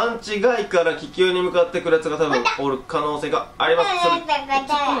アンチ外から気球に向かってくるやつが多分おる可能性があります。それ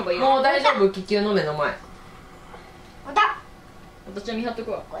ーもう大丈夫、気球の目の前。私は見張っと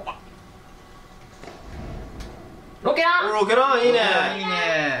くわ。ロケラン。ロケランいいね。いい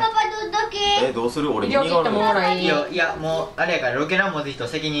ね。パパどっけどうする？俺医療キットもほらいい。いいよ。いやもうあれやからロケラン持ってきと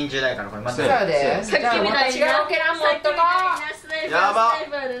責任重大からこれまずそうそうやで。さっきみたいなじゃあ私がロケラン持っとこスナイパースナイ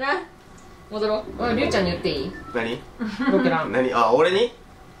パーでな。戻ろう。う。りゅうちゃんに言っていい？何？ロケラン。何？あ、俺に？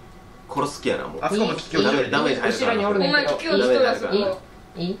殺す気やなもう。あそこも気球ダメダメージ入るから。後ろにおるお前気球をしとるやつい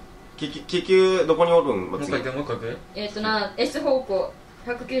い？いい？気球どこにおるん？もう一回行くもう一回行く。な、S 方向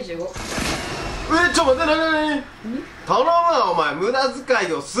195。ちょ待って、何？頼むなお前、無駄遣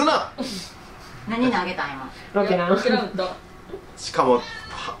いをすな。何投げたん今。ロケラン。ロケラン打った。しかも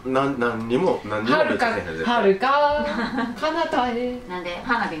何にもはるかはるか彼方へ。なんで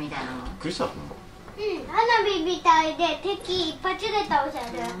花火みたいなの。びっくりしたほんま。花火みたいで敵一発で倒せる。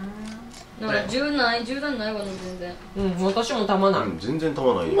なんか銃弾ないわの全然。うん、私もたまない。全然た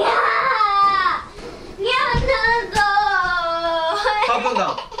まないよ。やだぞハープガン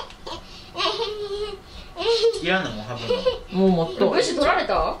いらんのもうハープガン。もうもっと。武士取られ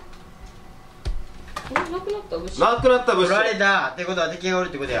た？なくなった武士。なくなった武士。取られたってことは敵がおる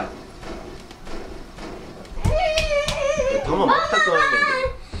ってことや。弾全くないね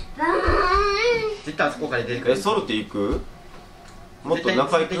ん絶対あそこから出てくけど。る。ソルティ行く？もっと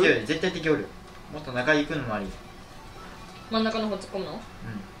中行く？絶対敵おる。もっと中行くのもあり。真ん中の方突っ込むの？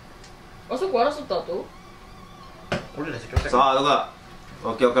あそこ争った後？俺ら先おったさあ、どこだ？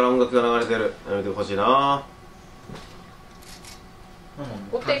わけわからん音楽が流れてる。やめてほしいな。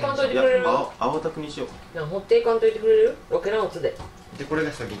持っていかんといていやくれる？青タクにしようか。持っていかんといてくれる？ロケラン打つで。でこれ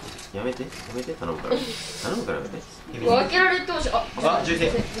が先。やめて頼むから頼むからやめて。分けられてほしい。あ、銃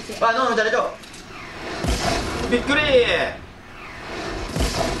声。あ、ノン誰と。びっくりー。オ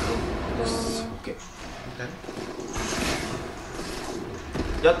ッケ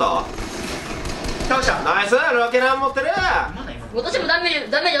ー。やった？倒した。ナイス、ロケラン持ってる。私もダメー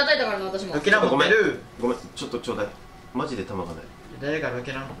ジ与えたからな、私も。ロケラン持ってる。ごめん、ちょっとちょうだい。マジで弾がない。誰かロ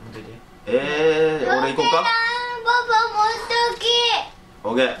ケラン持ってて。俺行こうか。パパ持っとき。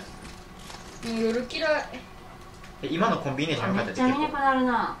オッケー。もう夜嫌い。今のコンビネーションめ良かったってっちゃ見なくなる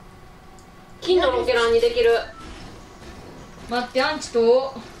な。金のロケランにできる。待って、アンチ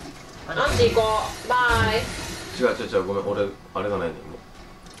とアンチ行こう。バイ。違う、ごめん、俺、あれがないねん、もう。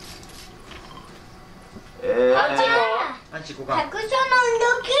アンチ行こアンチ行こうか。百所の抜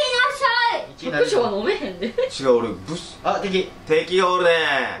きなさい。百所は飲めへんで。違う、俺、ブス。あ、敵がおるね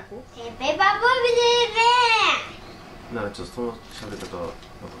テペパボビなら、ちょっとその喋り方は、なんか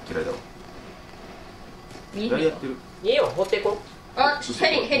嫌いだわ。見えへんわ。何やってる？う。いいよ、持っていこあ、ヘ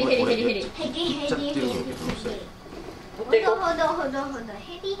リ。ヘリヘリヘリヘリちゃってるんやけどどうしたらいい？う。持っていこう。ほどヘ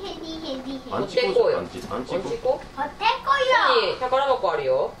リヘリヘリヘリアンチ持っていこうよアンチアンチ行こう。ほってこよ。いい、宝箱ある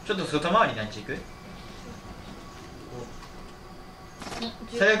よ。ちょっと外回りにアンチ行く。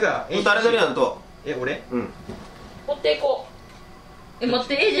最悪や。撃たれてるやんと。俺うん。持っていこ待っ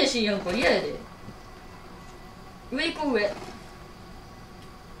て、エージェンシーやんか、嫌やで。上行こう、上。ど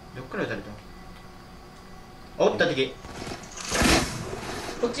っから撃たれた？おった敵。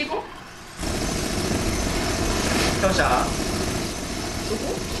こっち行こ倒した？う。どこ？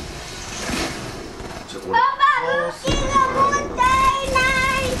俺。気がもったいない。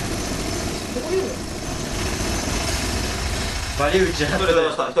どこいるバリ打ち一人倒し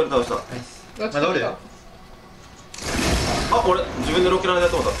た。の？まだおるよ。あ、俺、自分でロケランでや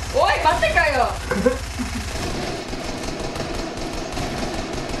ってもらっおい、待ってかよ。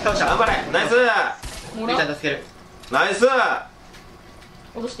倒した。た。頑張れ、ナイスもゆうちゃんら助ける。ナイス。落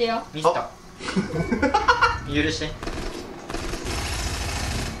としてや。ミスった。許して。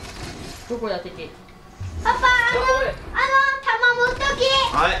どこや、敵。パパ玉持っとき。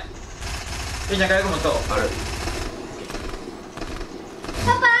はい。ゆうちゃん火薬持っとう。ある。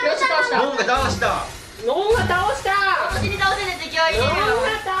パパよし、倒した。ノンが倒した。う。ノンが倒した。私に倒せんで敵はいねえよ。ノンが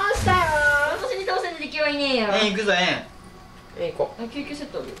倒したよ。私に倒せんで敵はいねえよ。行くぞ行こあ、救急セッ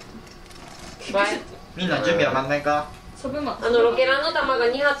トあるよ。う。バイ。みんな準備は真ん中か。サブマロケランの弾が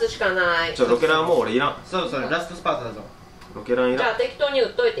2発しかない。ロケランもう俺いらん。そうそう、ラストスパートだぞ。ロケランいらん。じゃあ適当に撃っ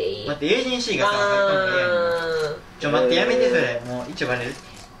といていい？待って、エージェンシーがさ、入っとんの嫌やねん。待って、やめてそれ。もう一応バレるって。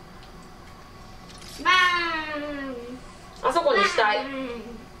バあそこにしたい。ーン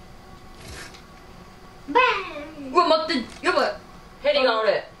バーンうわ、待って、やばい。ヘリがおる。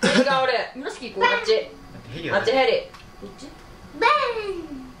ヘリがおる。紫行こう。あっち。待ってヘリはあっちヘリ。バーン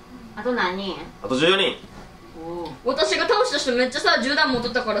あと何人？あと14人。おお。私が倒した人めっちゃさ、銃弾持っと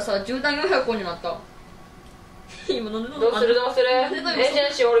ったからさ、銃弾400個になった。今なんでどうするどうする？エージェ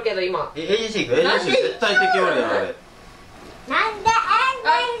ンシーおるけど今。エージェンシー行く。エージェンシー絶対敵おるやんあれ。なんで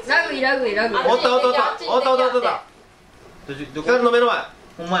ラグいラグいラグい。おったおったおったおったおったおったどこ光の目の前。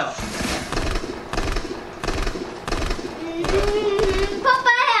ほんまや。パパや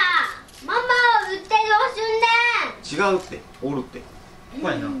ママを撃ってどうすんねん違うっておるって。ここ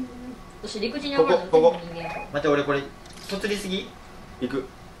やな。私陸地に上がるのここ人間。待って、俺これ、とつりすぎ？行く。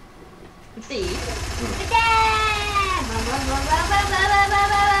撃っていい？撃てーバババババババババ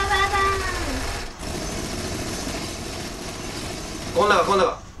バこん中こん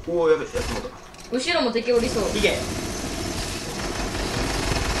中。おおやべやつもった。後ろも敵おりそう。いけ。う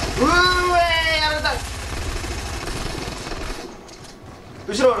ーえやられた。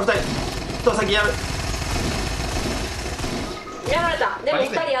後ろの2人と先やる。やられた。でも2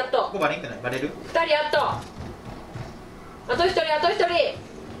人やっことこ。バレんくない？バレる？ 2人やっと。あと1人あと1人。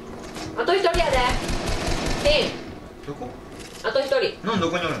あと1人やで。ティーン。どこ？あと1人。なん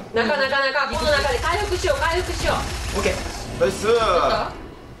どこにおるの？なかなかなかこの中で回復しよう回復しよオッケー。ナイスどうしたう。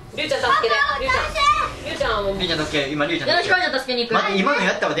りゅうちゃん助けて。りゅうちゃん。りゅうちゃんはもう。りゅうちゃんどっけ？今りゅうちゃんよろしくおどっ願い助けに行く。け？待って、今の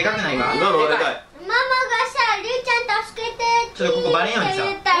やったわでかくないか？今のはでかい。ママがさ、りゅうちゃん助けてってちょっとここバレんようにさ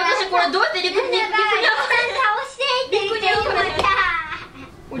言ったら私これどうやって陸にだからりゅうちゃん倒してって言って言われた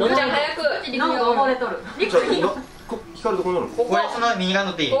のんちゃん早く。なんか溺れとる。ちょっと今光るとこにおるの。ここ。これそのミニガン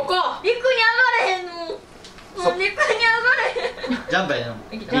乗っていい？ここ。陸に上がれへんの。もう陸に上がれへん。ジャンプやでの。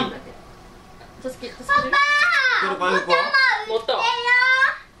いきいいた。助けて。パパこれ回復はもっと。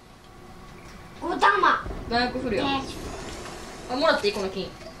おたま大学フルや。あ、もらっていいこの金。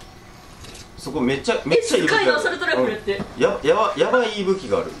そこめっちゃいい武器世界のアサルトライフルって。やばいいい武器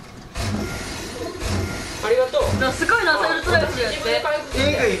がある。ありがとう。世界のアサルトライフルやっ自分でて。回復し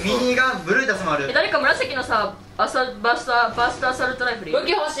て。えぐいミニガンブルータスもある。誰か紫のさ、バスターアサルトライフルいる武器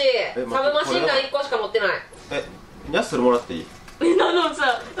欲しい。サブマシンガン1個しか持ってない。ヤッスルもらっていい？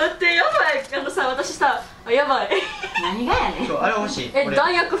さ、だってやばい。さ、私さ、やばい。何がやねん。そう、あれ欲しい。俺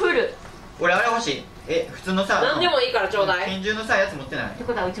弾薬フル。俺あれ欲しい。普通のさ、何でもいいからちょうだい。拳銃のさやつ持ってないって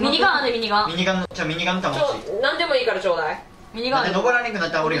ことはうちもミニガンあるミニガン。ミニガンのミニガンの弾欲しい。何でもいいからちょうだい。ミニガンある。待って、登られんくな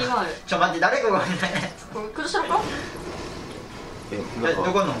ったら俺がミニガンある。待って、誰かがない。これ崩したのか？なんか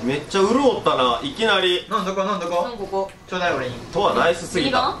どこのめっちゃ潤ったないきなり。なんどこなんここ。ちょうだい俺に。とはナイスすミニ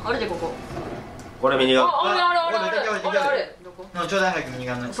ぎた。ガンあるでここ。これミニガン。あるあるあるあるあるある。どこ？ちょうだい早くミニ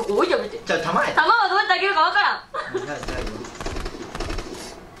ガンの。そこ置いてやめて。じゃあ弾や。弾はどうやってあげるかわからん。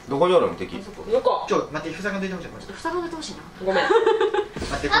どこにおるの敵？向こちょ待って、ふさが出てほしい。これふさが出てほしいな。う。ごめん。待って、こ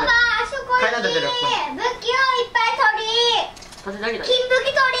れパパあそこに階段立てるよここ武器をいっぱい取り立ててあげた。金武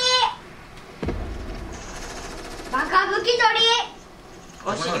器取りバカ武器取り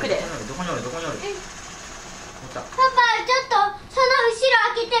おし行くで。どこにおるどこにおる。おった。パパちょっとその後ろ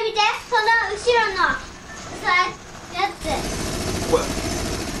開けてみてその後ろのさやつこれ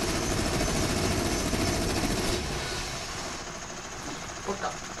おっ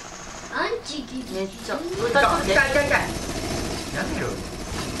た。アンチギリめっちゃ。い歌っとって。やめろ。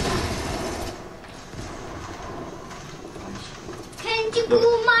建築う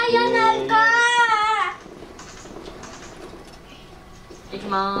まいやないかいき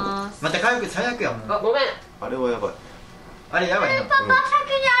まーす。待って、回復最悪やもん。ごめん。あれはやばい。あれやばいな。パパ先にあれ開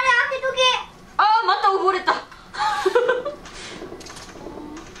けとけあーまた溺れた。は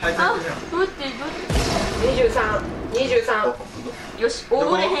い、あ、最悪どうやって23。よし、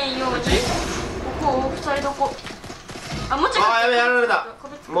溺れへんように。ここを2人どこ。あ、もうちょっと。あーやられた。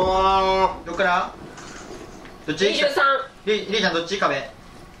もうどっからどっち？ 23。りーちゃんどっち？壁。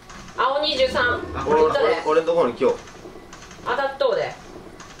青23。あ、俺撃ったで。俺のところに今日当たっとうで。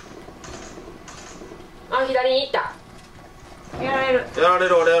あ、左に行った。やられる。やられ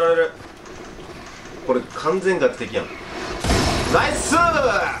る。俺やられる。これ完全逆敵やん。ナイス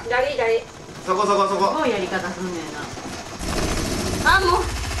ー。左。そこすごいやり方すんねんな。あ、もう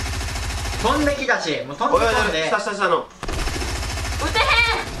飛んできたし、もう飛んできたんで。下の撃てへ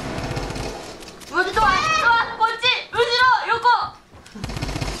ん。もうちょっとこっち後ろ横。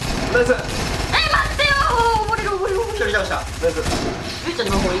ナイス。待ってよ。溺れる。一人倒した。ナイス。ゆうちゃん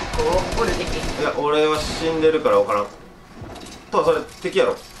の方1個おる敵。いや俺は死んでるから分からんとはそれ敵や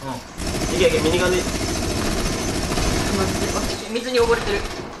ろ。いけいけミニガンでいい。水に溺れてる。い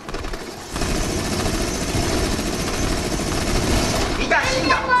た死ん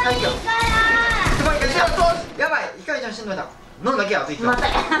だ。最強。すごいやばい。ひかりちゃん死んだ。飲んだけやついた。また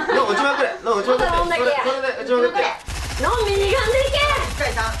の打ちまくれ。の打ちまくれ。また飲んだけやそれで打ちまくって。ノンミニガンでいけ。ひか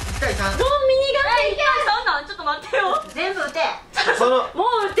りさんノンミニガンでいけ。そんなんちょっと待ってよ。全部撃て。そのも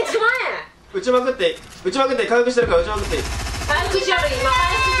う撃ってしまえ。打ちまくって打ちまくって回復してるから打ちまくっていい。回復しよる今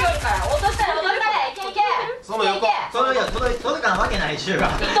回復しよるから落としたら踊るからいけいけ。その横そのいや届かんわけないシューが。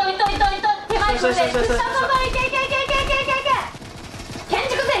いと手前来るで。下の方いけいけいけいけいけいけいけ。建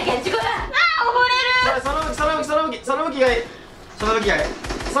築せ建築。あー溺れる。その武器がいい。その武器がいい。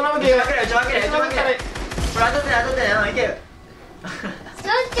その武器がいい。打ちまくれこれ当てていける。そ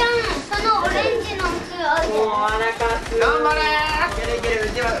っちゃん、そのオレンジの服ある。もうお腹す頑張れいける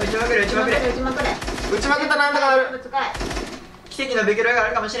打ちまくれ打ちまくったらなんとかなる。奇跡のベクロがあ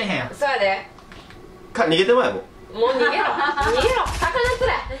るかもしれへんやん。そうやで。逃げてまえもう。もう逃げろ魚釣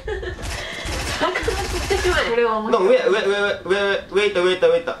れ。魚釣ってしまえ。これは面の白い。上いっ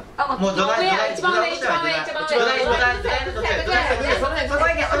たあ、もう土台一番上そこ行けそこ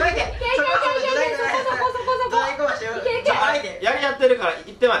やりやってるから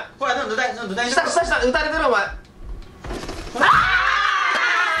行ってまえ。ほら土台の下撃たれてるお前。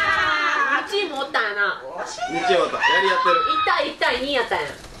チームおったんやな。日曜だやりやってる。1対2やったんや。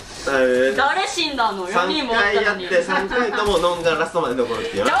誰死んだの？4 3人もおっ回たのに。やって3回ともノンがラストまで残るっ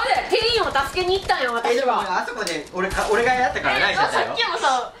ていうじゃあテリーンを助けに行ったんよ私は。あそこで俺がやったからないしさっきも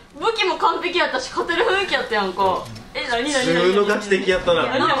さ、武器も完璧やったし勝てる雰囲気やったやんか。何普通のガチ的やったな。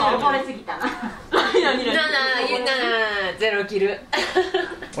なんか溺れすぎたな。何ゼロキル。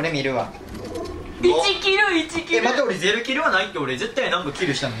俺見るわ。1キル1キル。待って俺ゼロキルはないって俺絶対なんかキ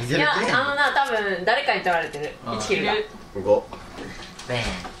ルしたのにゼいやロキル多分誰かに取られてる1キルが。5。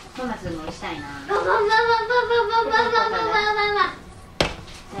トマスもしたいな。バババババババババ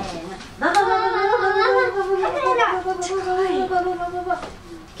バババ。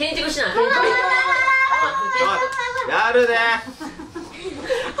建築しない。やるで。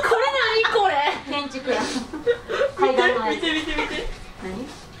これ何これ。建築や。階段のやつ。見て。何？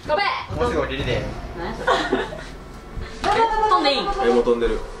飛べ。もうすぐ降りるで。何それ？飛んでいいん？もう飛んで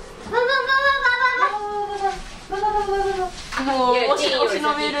る。もう押しの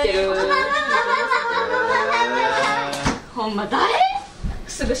める。ほんま誰？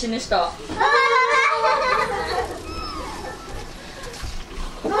すぐ死ぬした。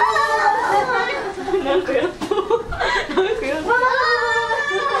なんかやった。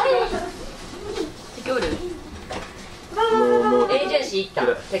敵おる？もうエージェンシー行った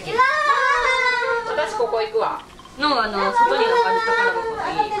敵。私ここ行くわ。の外に上がる宝箱が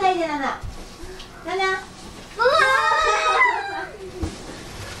いい。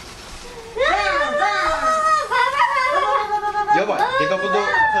やばいデカボド。待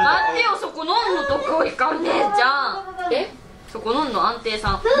ってよ、そこのんのどこ行かんねえじゃん。そこのんの安定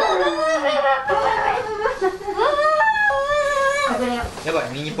さん。やばい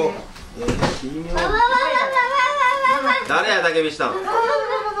ミニポ。誰や焚き火したん。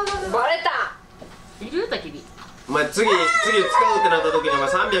バレた。いる焚き火。お前次使うってなった時にお前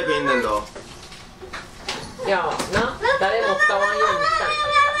300いんねんぞ。いやな誰も使わんようにしたい。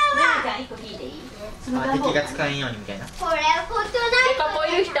ねえちゃん1個聞いていい？敵が使えんようにみたいな。これフォートナイデカポい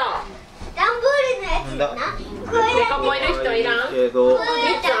る人。ダンボールのやつな。デカポいる人いらん。けど3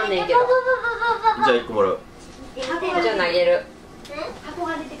つあんねんけど。じゃあ1個もらう。じゃあ投げる。箱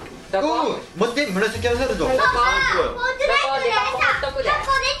が出てくる。どこ？持って紫アサルト。フォートナイトのやつ箱出て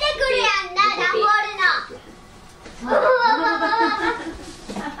くるやんな、ダンボールの。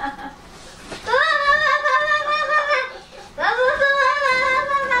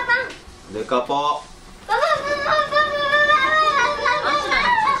デカポ。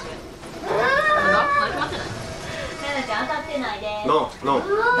当たってないで。ノン。ダン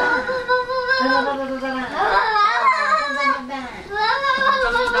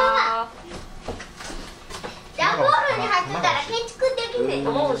ボールに入ってたら建築できない。玉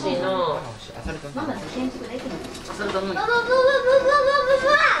欲しいな。ママ建築できるの？それともマ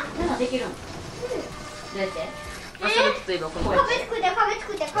マできるの？どうやって？それといえばこの壁作って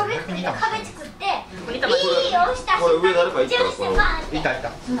いいよしたこれ上誰か行ったの？このいた。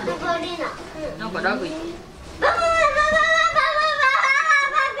なんかラグいって。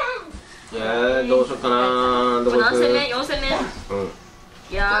どうしよっかな。どこ行く？何戦目？4戦目？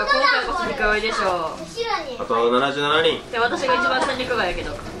いやー、今回こそ肉追いでしょう。あと77人。で、私が一番戦力外やけ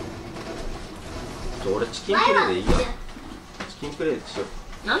ど。俺チキンキルでいいや。キンプレイしよ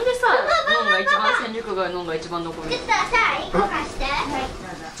う。なんでさ、ノンが一番戦力がノンが一番残るちょっとさ、1個貸して。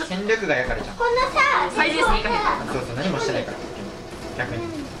戦力がやからじゃん。このさ、最前線いかへんかそうそう、何もしてないから逆に。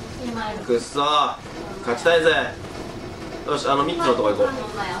くっそー、勝ちたいぜ。よし、3つのとこ行こう。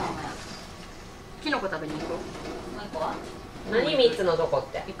キノコ食べに行こ何3つのとこ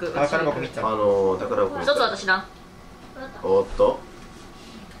ってう。行く。宝箱3つある。宝箱一つ私な。おっと、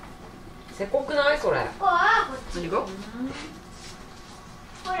せこくないそれ。ここはこっ次行こ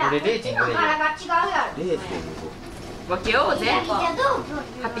ほら、俺こっちの柄が違うやろ。 0.5。う。分けようぜ。じゃあどう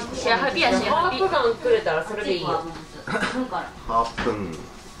ハピシェアハピやしハーハピ。プガンくれたらそれでいいよ。8分。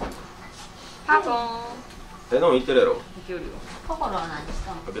ハポーン。ノン行ってるやろ。いけるよ。心は何です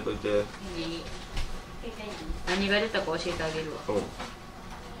か？開けといて。何が出たか教えてあげるわ。うん。し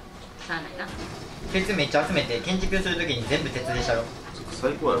ゃあないな。鉄めっちゃ集めて建築するときに全部鉄でしたろ。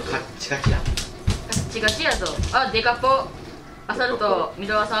最高やな。カッチカチや。ガチガチやぞ。あ、デカポ。アサルト、ミ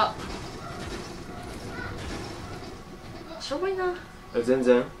ドワサ。しょぼいな。全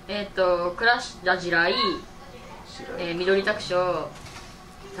然。クラッシュラジライ、知らない。緑タクショ、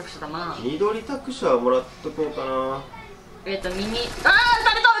タクショ玉。緑タクシャはもらっとこうかな。ミニ。あー、撃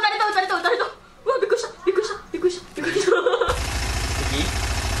たれた。うわ、びっくりした。あ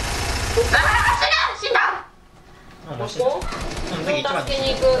ー、死んだ。どもう死んだ。こ？次一番助けに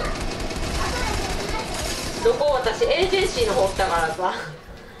行く。どこ？私エージェンシーの方来たからさ。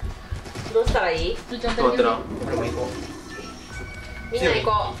どうしたらいい？ちょっと待ってな。これも行こみんな行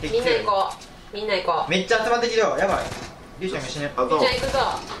こう。みんな行こう。う。めっちゃ集まってきてよ。やばい。りゅうちゃんが死ぬ。あかん。じゃあ行くぞ。じ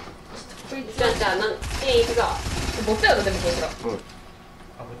ゃあティーン行くぞ。ボットやろ、でもこいつら。あ、ぶ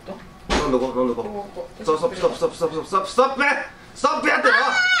っと飲んどこ。ストップやってる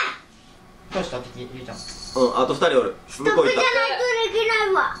どうした敵、りゅうちゃん。あと2人おる。向こう行っじゃないとできな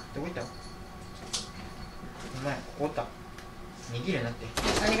いわ。どこ行ったお前、ここおった。逃げるなって。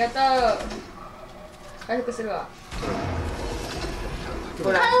ありがとう。回復するわ。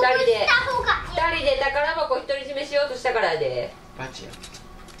ほら顔を2した方が人で宝箱独り占めしようとしたからやで。バチや。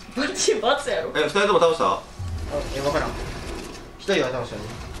バチバツやろ。た。2人とも倒した？わからん。一人は倒したね。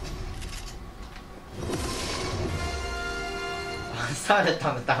サル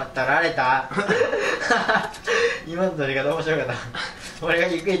タン取られた。今の取り方面白かった。俺が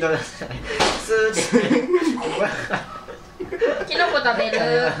ゆっくり取らせたね。スーって。キノコ食べる。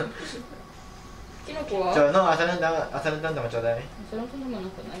キノコは？朝練玉ちょうだい。その玉なん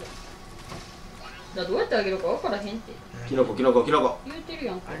かないよ。だ、どうやってあげるか分からへんって。キノコ。言うてる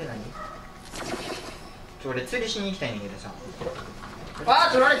やんか。あれ何？俺釣りしに行きたいんだけどさ。あ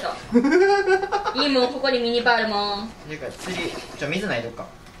ー、取られた。いいもん、ここにミニバーあるもん。ていうか釣り水ないどっか。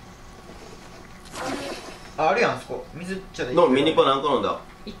あるやんそこ。水ちょうだい。ノンミニパ何個飲んだ？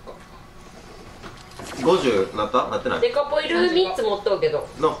 1個。 50なってない？デカポイル3つ持っとうけど。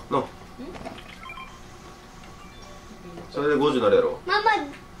ノン。それで50なるやろ。ママ、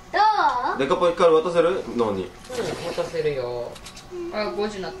どう？デカポイから渡せる？ノンに。持たせるよ。あ、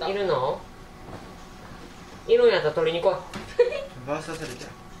50なった。いるの？いるんやったら取りに来い。バーサされてる。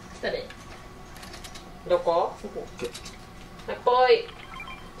来たで。どこ？そこ。はい、ぽい。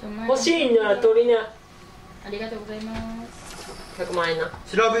欲しいんなら取りな。ありがとうございます。100万円な。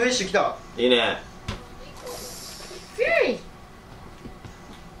スラブフィッシュ来た。いいね。フューイ。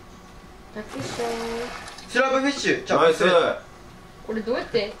タクショー。スラブフィッシュ。ナイス。これどうやっ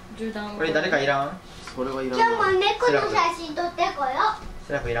て銃弾を？これ誰かいらん？それはいらんじゃあもうな。猫の写真撮ってこよ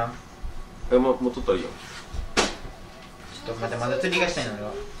スラブいらん？もう取ったらいいよ。ちょっと待って、まだ釣りがしたいの俺は。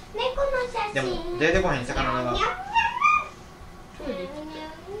う。猫の写で真。も出てこへん魚が。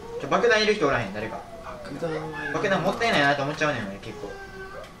爆弾いる人おらへん誰か。爆弾もったいないなと思っちゃうねん俺結構。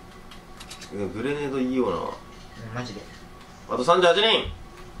グレネードいいよな。マジで。あと38人。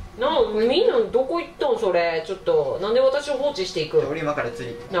みんなどこ行ったんそれ。ちょっとなんで私を放置していく？俺今から釣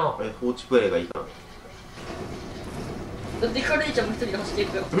り。なあ。放置プレイがいいかな。だってカレイちゃんも一人で走ってい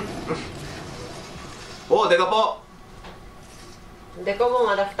くよ。お、デカポ。デカボン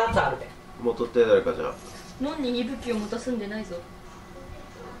まだ2つあるで。もう取って誰かじゃあ。ノンに息吹を持たすんでないぞ。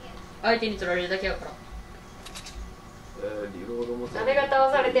相手に取られるだけやから。リロードも誰が倒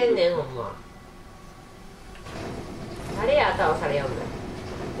されてんねんほんま。誰や倒されよんの。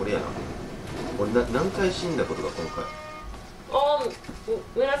俺やな。俺何回死んだことが今回。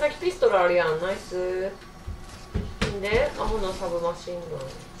紫ピストルあるやん。ナイス。でアホなサブマシン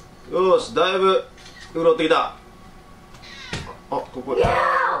ガン。よーし、だいぶ潤ってきた。ここや。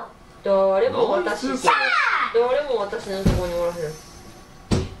誰も私ナイスこれ誰も私のとこにおらへん。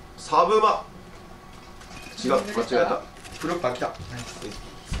サブマ。違う、間違えた。フロッパー来た。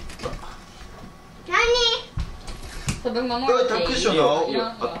何？多分守っていい。タクショの青いいよ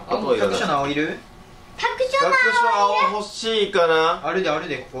あとはいらない。タクショの青いる？タクショタクション青欲しいかな。あるである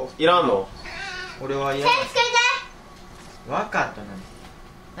で、ここいらんの？俺はいらない。手つけて。わかっ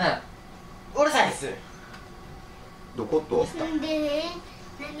たな。うるさいっす。どこと？んで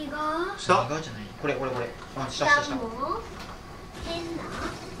何が？下？違うじゃない。これあ、下下も変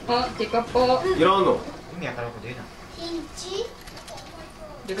なあ、デカポ。いらんの？意味わからんこと言うな。ピンチ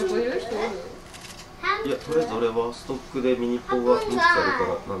デカポいる人おる？いや、とりあえず俺はストックでミニポが3つあるか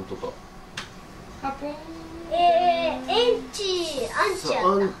らなんとか。ハポン。エンチアンチさ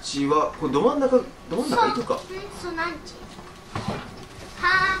あ、アやったンチはこれど真ん中いくか。そうなんち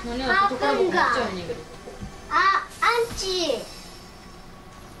何や、ハー外から僕めっちプンガゃいいねんけど。アンチ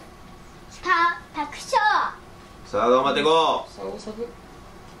タクショさあ、頑張っていこさあ、サブ。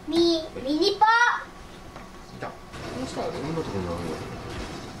ミニポいた。この下あるう。どんなとこにあるの？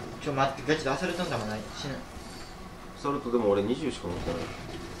ちょ待って、ガチでアサルトンダもない。死ぬ。サルトでも俺20しか持ってない。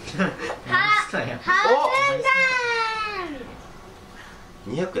何したんや。ハー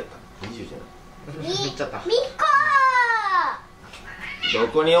プン200やった。20じゃない。めっちゃった。ガンミコど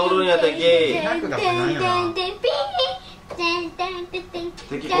こにおるんや敵？100が何やな。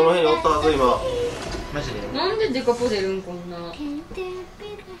敵この辺におったはず今。マジで。なんでデカポ出るんこんな。デ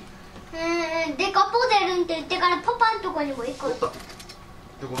カポ出るんって言ってからパパんとこにも行こう。おった。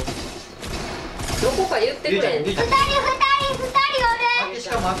どこ？どこか言ってくれん。二人おる。あ、し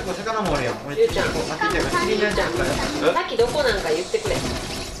かもあそこ魚もおるやん。俺ゆうちゃんあっち行ったから釣りなんちゃうから。さっきどこなんか言ってくれ。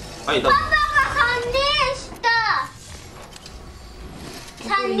はい、だ。パパが3人した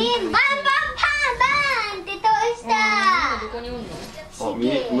3人バンバンパンバンって通したどこにおんの？あ、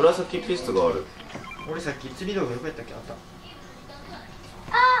紫ピストがある。俺さっき釣り道具どこやったっけ？あった。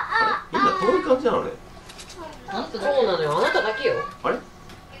みんな遠い感じなのね。そうなのよ、あなただけよ。あれ？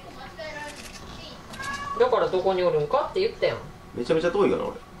だからどこにおるんかって言ったやん。めちゃめちゃ遠いかな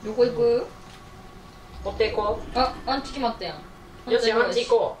俺。どこ行く？追っていこあ、アンチ決まったやん。う。よし、アンチ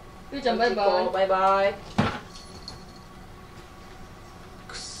行こう。ゆうちゃんバイバイ。バイバイ。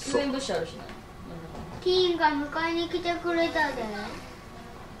くっそ。救援物資あるしな。ティーンが迎えに来てくれたで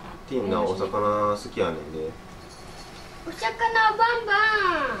ティーンなお魚好きやねんで。お魚バンバ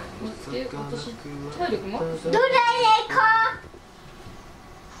ンえ、私体力も？どれ行こ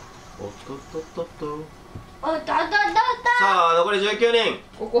おっとっとっとっと。うおどどどどさあ、残り19人。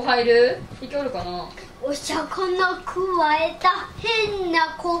ここ入る？いけおるかな？お魚くわえた変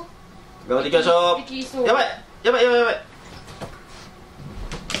な子頑張っていきましょできそうう。やばいやばいやばいやばい。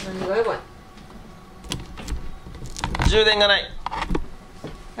何がやばい。充電がない。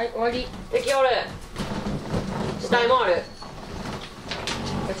はい、終わり。敵おる。死体もある。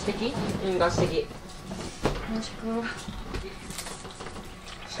ガチ的？うん、ガチ的。マジか。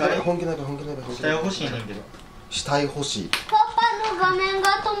本気ないか本気ないか本気ないか。死体欲しいねんけど。死体欲しい。パパの画面が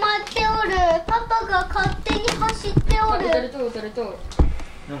止まっておるパパが勝手に走っておあ、る撃たれとる撃たれとる。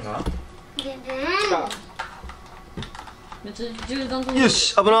なんか？でねめっちゃ銃弾飛んでる。よ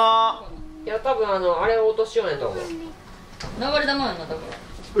し、危ないや、多分あれを落としようねんと思う。流れ弾やな、だから。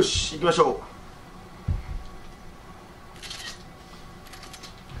ー。よし、行きましょう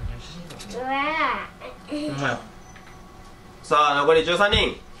わほんまや。う。さあ、残り13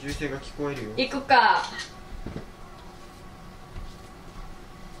人。銃声が聞こえるよ。行くか。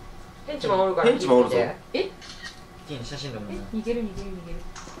ペンチもおるから。ペンチもおるぞ。え？ティーン写真だもんな。逃げる逃げる逃げる。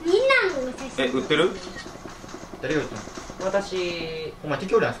みんなの写真売ってる？誰が言ったの？私、お前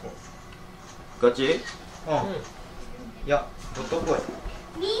敵おるやん、あそこ。ガチ？うん。いや、ボットっぽい。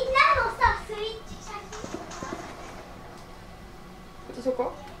みんなのさスイッチ写真そ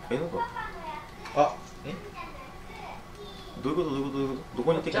こ？なんか、あ、え？どういうことどういうことどういうこと？ど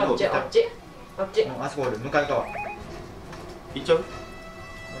こに敵あっち、がおる？あっち、あっち。あそこおる、向かい側。行っちゃう？釣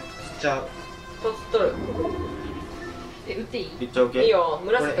っちゃう。とつっとる。え、撃っていい？行っちゃうけ？いいよ、こ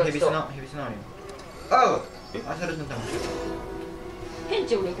紫とつと。れヘビスナあるよ。あう。えアサルトンダも。ペン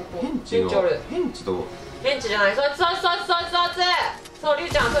チ俺ここ。ヘンチのペンチおるヘンチとペンチじゃない、そいつそいつそいつそいつそいつ。そう、りゅう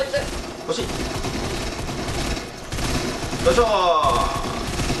ちゃん、そいつ。欲しい。よいしょー。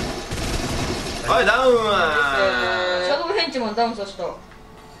はい、ダウンシャドウヘンチマンダウンさせた。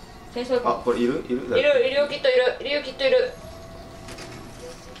戦争行あ、ここれいる？いるよ、きっといる。いるよ、きっといる。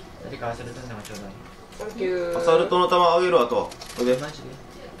誰かアサルトンダもちょうだい。サンキュー。アサルトの弾あげるわと。これでマジで？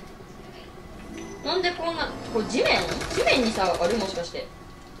う。なんでこんな、これ地面にさ、あるもしかして。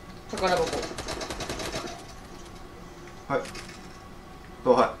宝箱。はい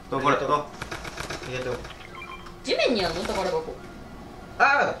とこれとありがとう。地面にあるの宝箱。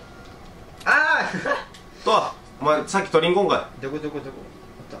あああとお前さっき取りにこんかどこあった。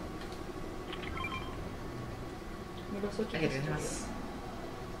ありがとうございます。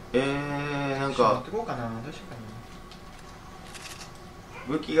なん持っかてこうかな。どうしようか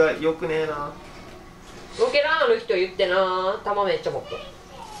武器が良くねえな。ロケランある人言ってな。弾めっちゃ持ってな。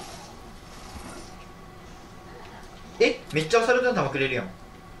めっちゃ押されたら弾くれるやん。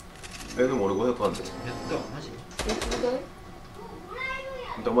でも俺500あんだよ。やったマジ。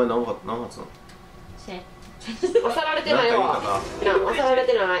お前何発なの？あさられてないわ。あさられ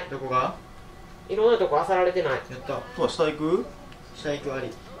てない。どこが？いろんなとこあさられてない。やった。とは下行く？下行くあり。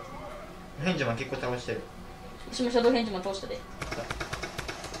ヘンジマン結構倒してる。私もシャドウヘンジマン通したで。い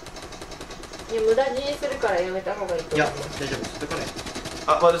や無駄死にするからやめた方がいいといや思う。大丈夫。そこで。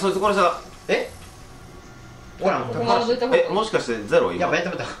あ、待って、そいつ殺した。おらん。ここまでどいた方がいい。もしかしてゼロ今？やばい、や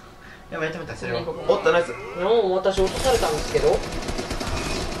ってもた。やばい、やってもた。それは。おったナイス。もう私落とされたんですけど。よっ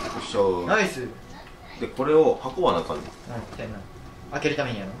しょ。ナイス。でこれを運ばなあかんねん。てんな。開けるた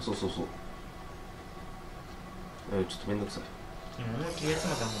めにやろ。そうそうそう。ちょっとめんどくさい。今思いっきりやって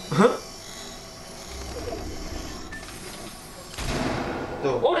もたもん。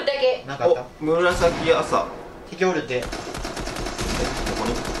どう？おるだけ。なんかあった？お、紫朝。敵おるって。ここ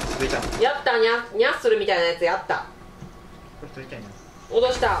に上ちゃん。こやったにゃにゃっするみたいなやつやった。れ取りたいな。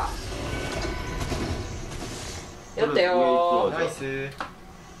脅した。やったよナイス。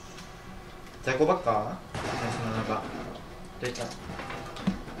在庫ばっか？ナイスの中。取れた。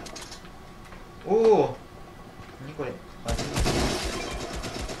おお。何これ？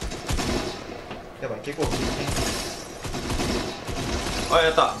やばい、結構危険。あ、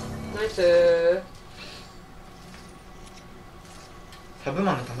やったナイス。サブ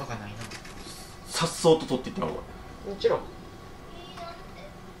マンの弾がないな。さっそうと取っていったのお前。もちろん。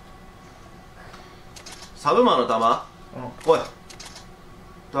サブマンの弾来い。来い。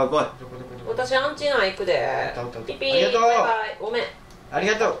どこ私アンチナー行くで。ピピー。ありがとう。バイバイ。ごめん。あり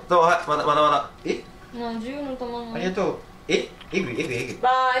がとう。はい、まだまだ。自由の玉の。ありがとう。えぐい。バ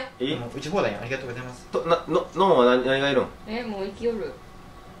イ。いい？もう打ち放題やん。ありがとうございます。ノンは何がいるん？もう生きよる。よ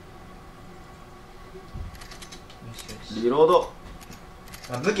しよし。リロード。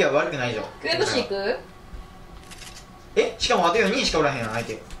まあ、武器は悪くないぞ。クエブシ行く？しかもあと4人しかおらへんやん、相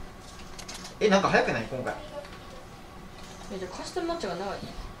手。なんか早くない今回。じゃあカスタムマッチが長い。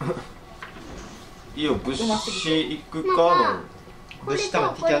いいよ、物資行くかの。物資多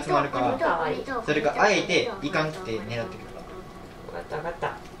分敵集まるか、それかあえていかんくて狙ってくる。分かっ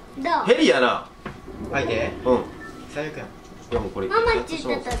たどう？ヘリやな。相手うん。最悪やん。いやもうこれ。ママチと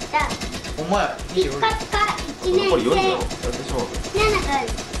取ったお前ピッカピカ1年これ40だろ。生やってしまう。ナナが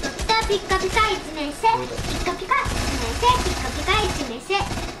取ったピッカピカ1年生ピッカピカ1年生ピッカピカ1年生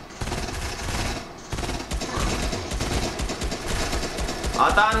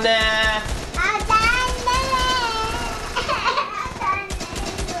当たんね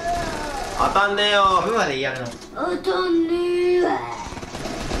当たんねえよ。サブまでやるの。当たんねえわ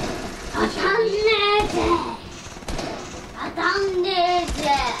当たんねえぜ当たんねえぜ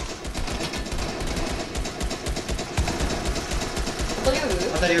当たりよる？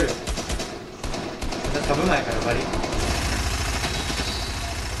当たりよる。サブ前からバリ。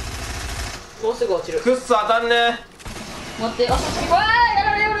もうすぐ落ちる。くっそ当たんね待って、あ、そっちに、わーい、や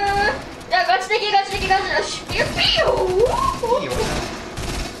られよる。いや、ガチ的、よし、ピュッピーよいいよ。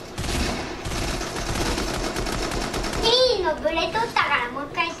ティーンのブレ取ったからもう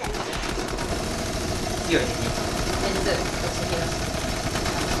一回やったいいよね。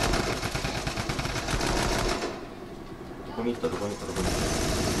どこに行った。いっ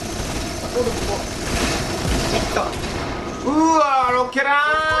た。うわー、ロケラー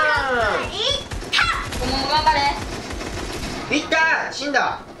ン。いったこのまま頑張れ。いったー。死ん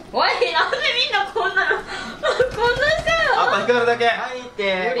だ。おい、なんでみんなこんなのこんなあと光るだけ。最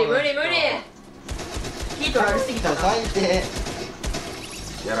低。無理。ヒートられすぎたな。最低。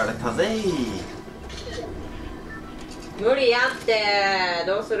やられたぜ無理やって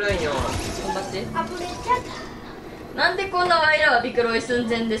どうするんよ。頑張って。あぶれちゃったなんでこんなワイらはビクロイ寸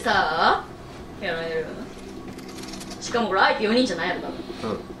前でさやられるの？しかもこれ相手4人じゃないやろ多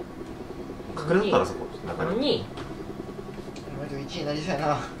分。隠れとったらそこ中に。何？お前と1位になりそうやな。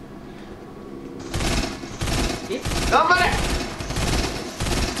頑張れ。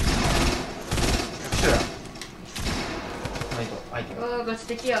100や。相手がああガチ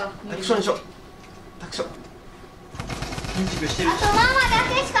的や。タクションにしよう。タクション。建築してるし。あとママだ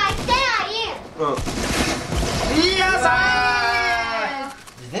けしか生きてないいやさ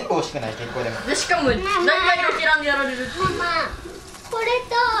全部惜しくない結構でも。でしかも大体ロケランでやられる。ママこれ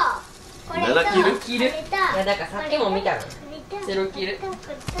とこれと7キルキルこれといやだからさっきも見たの。0キル。これ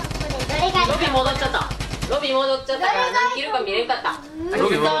どれがロビー戻っちゃったから何キルか見れんかった。ロ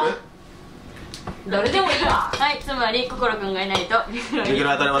ビー戻る？誰でもいいわ。はい、つまり心くんがいないとビクロイ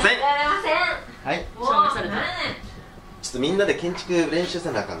は取れません。やれません。はい証明された。ちょっとみんなで建築練習せ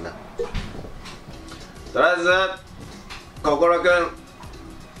なあかんな。とりあえず心くん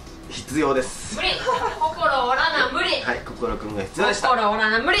必要です。無理。心おらな無理。はい、心くんが必要でした。心おら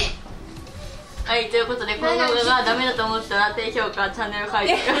な無理。はい、ということでこの動画がダメだと思ったら低評価、チャンネル解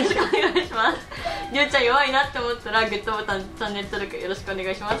除よろしくお願いします。りゅうちゃん弱いなって思ったらグッドボタン、チャンネル登録よろしくお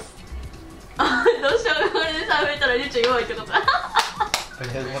願いします。あ、どうしよう、これで喋ったらりゅうちゃん弱いってことだ。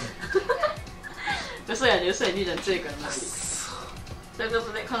嘘やで、嘘やで、りゅうちゃん強いからな。というこ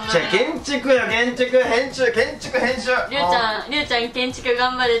とでこの動画建築よ、建築編集、建築編集。りゅうちゃん建築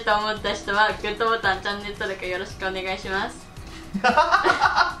頑張ると思った人はグッドボタン、チャンネル登録よろしくお願いします。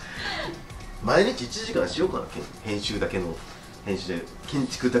毎日1時間しようかな、編集だけの編集で建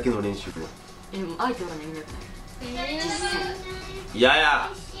築だけの練習で。もう相手はね、見なくない。いやや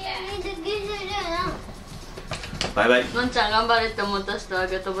バイバイ。のんちゃん頑張るって思った人は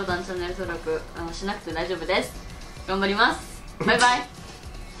グッドボタン、チャンネル登録しなくて大丈夫です。頑張ります。バイバイ。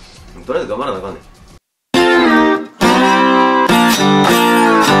とりあえず頑張らなあかんねん。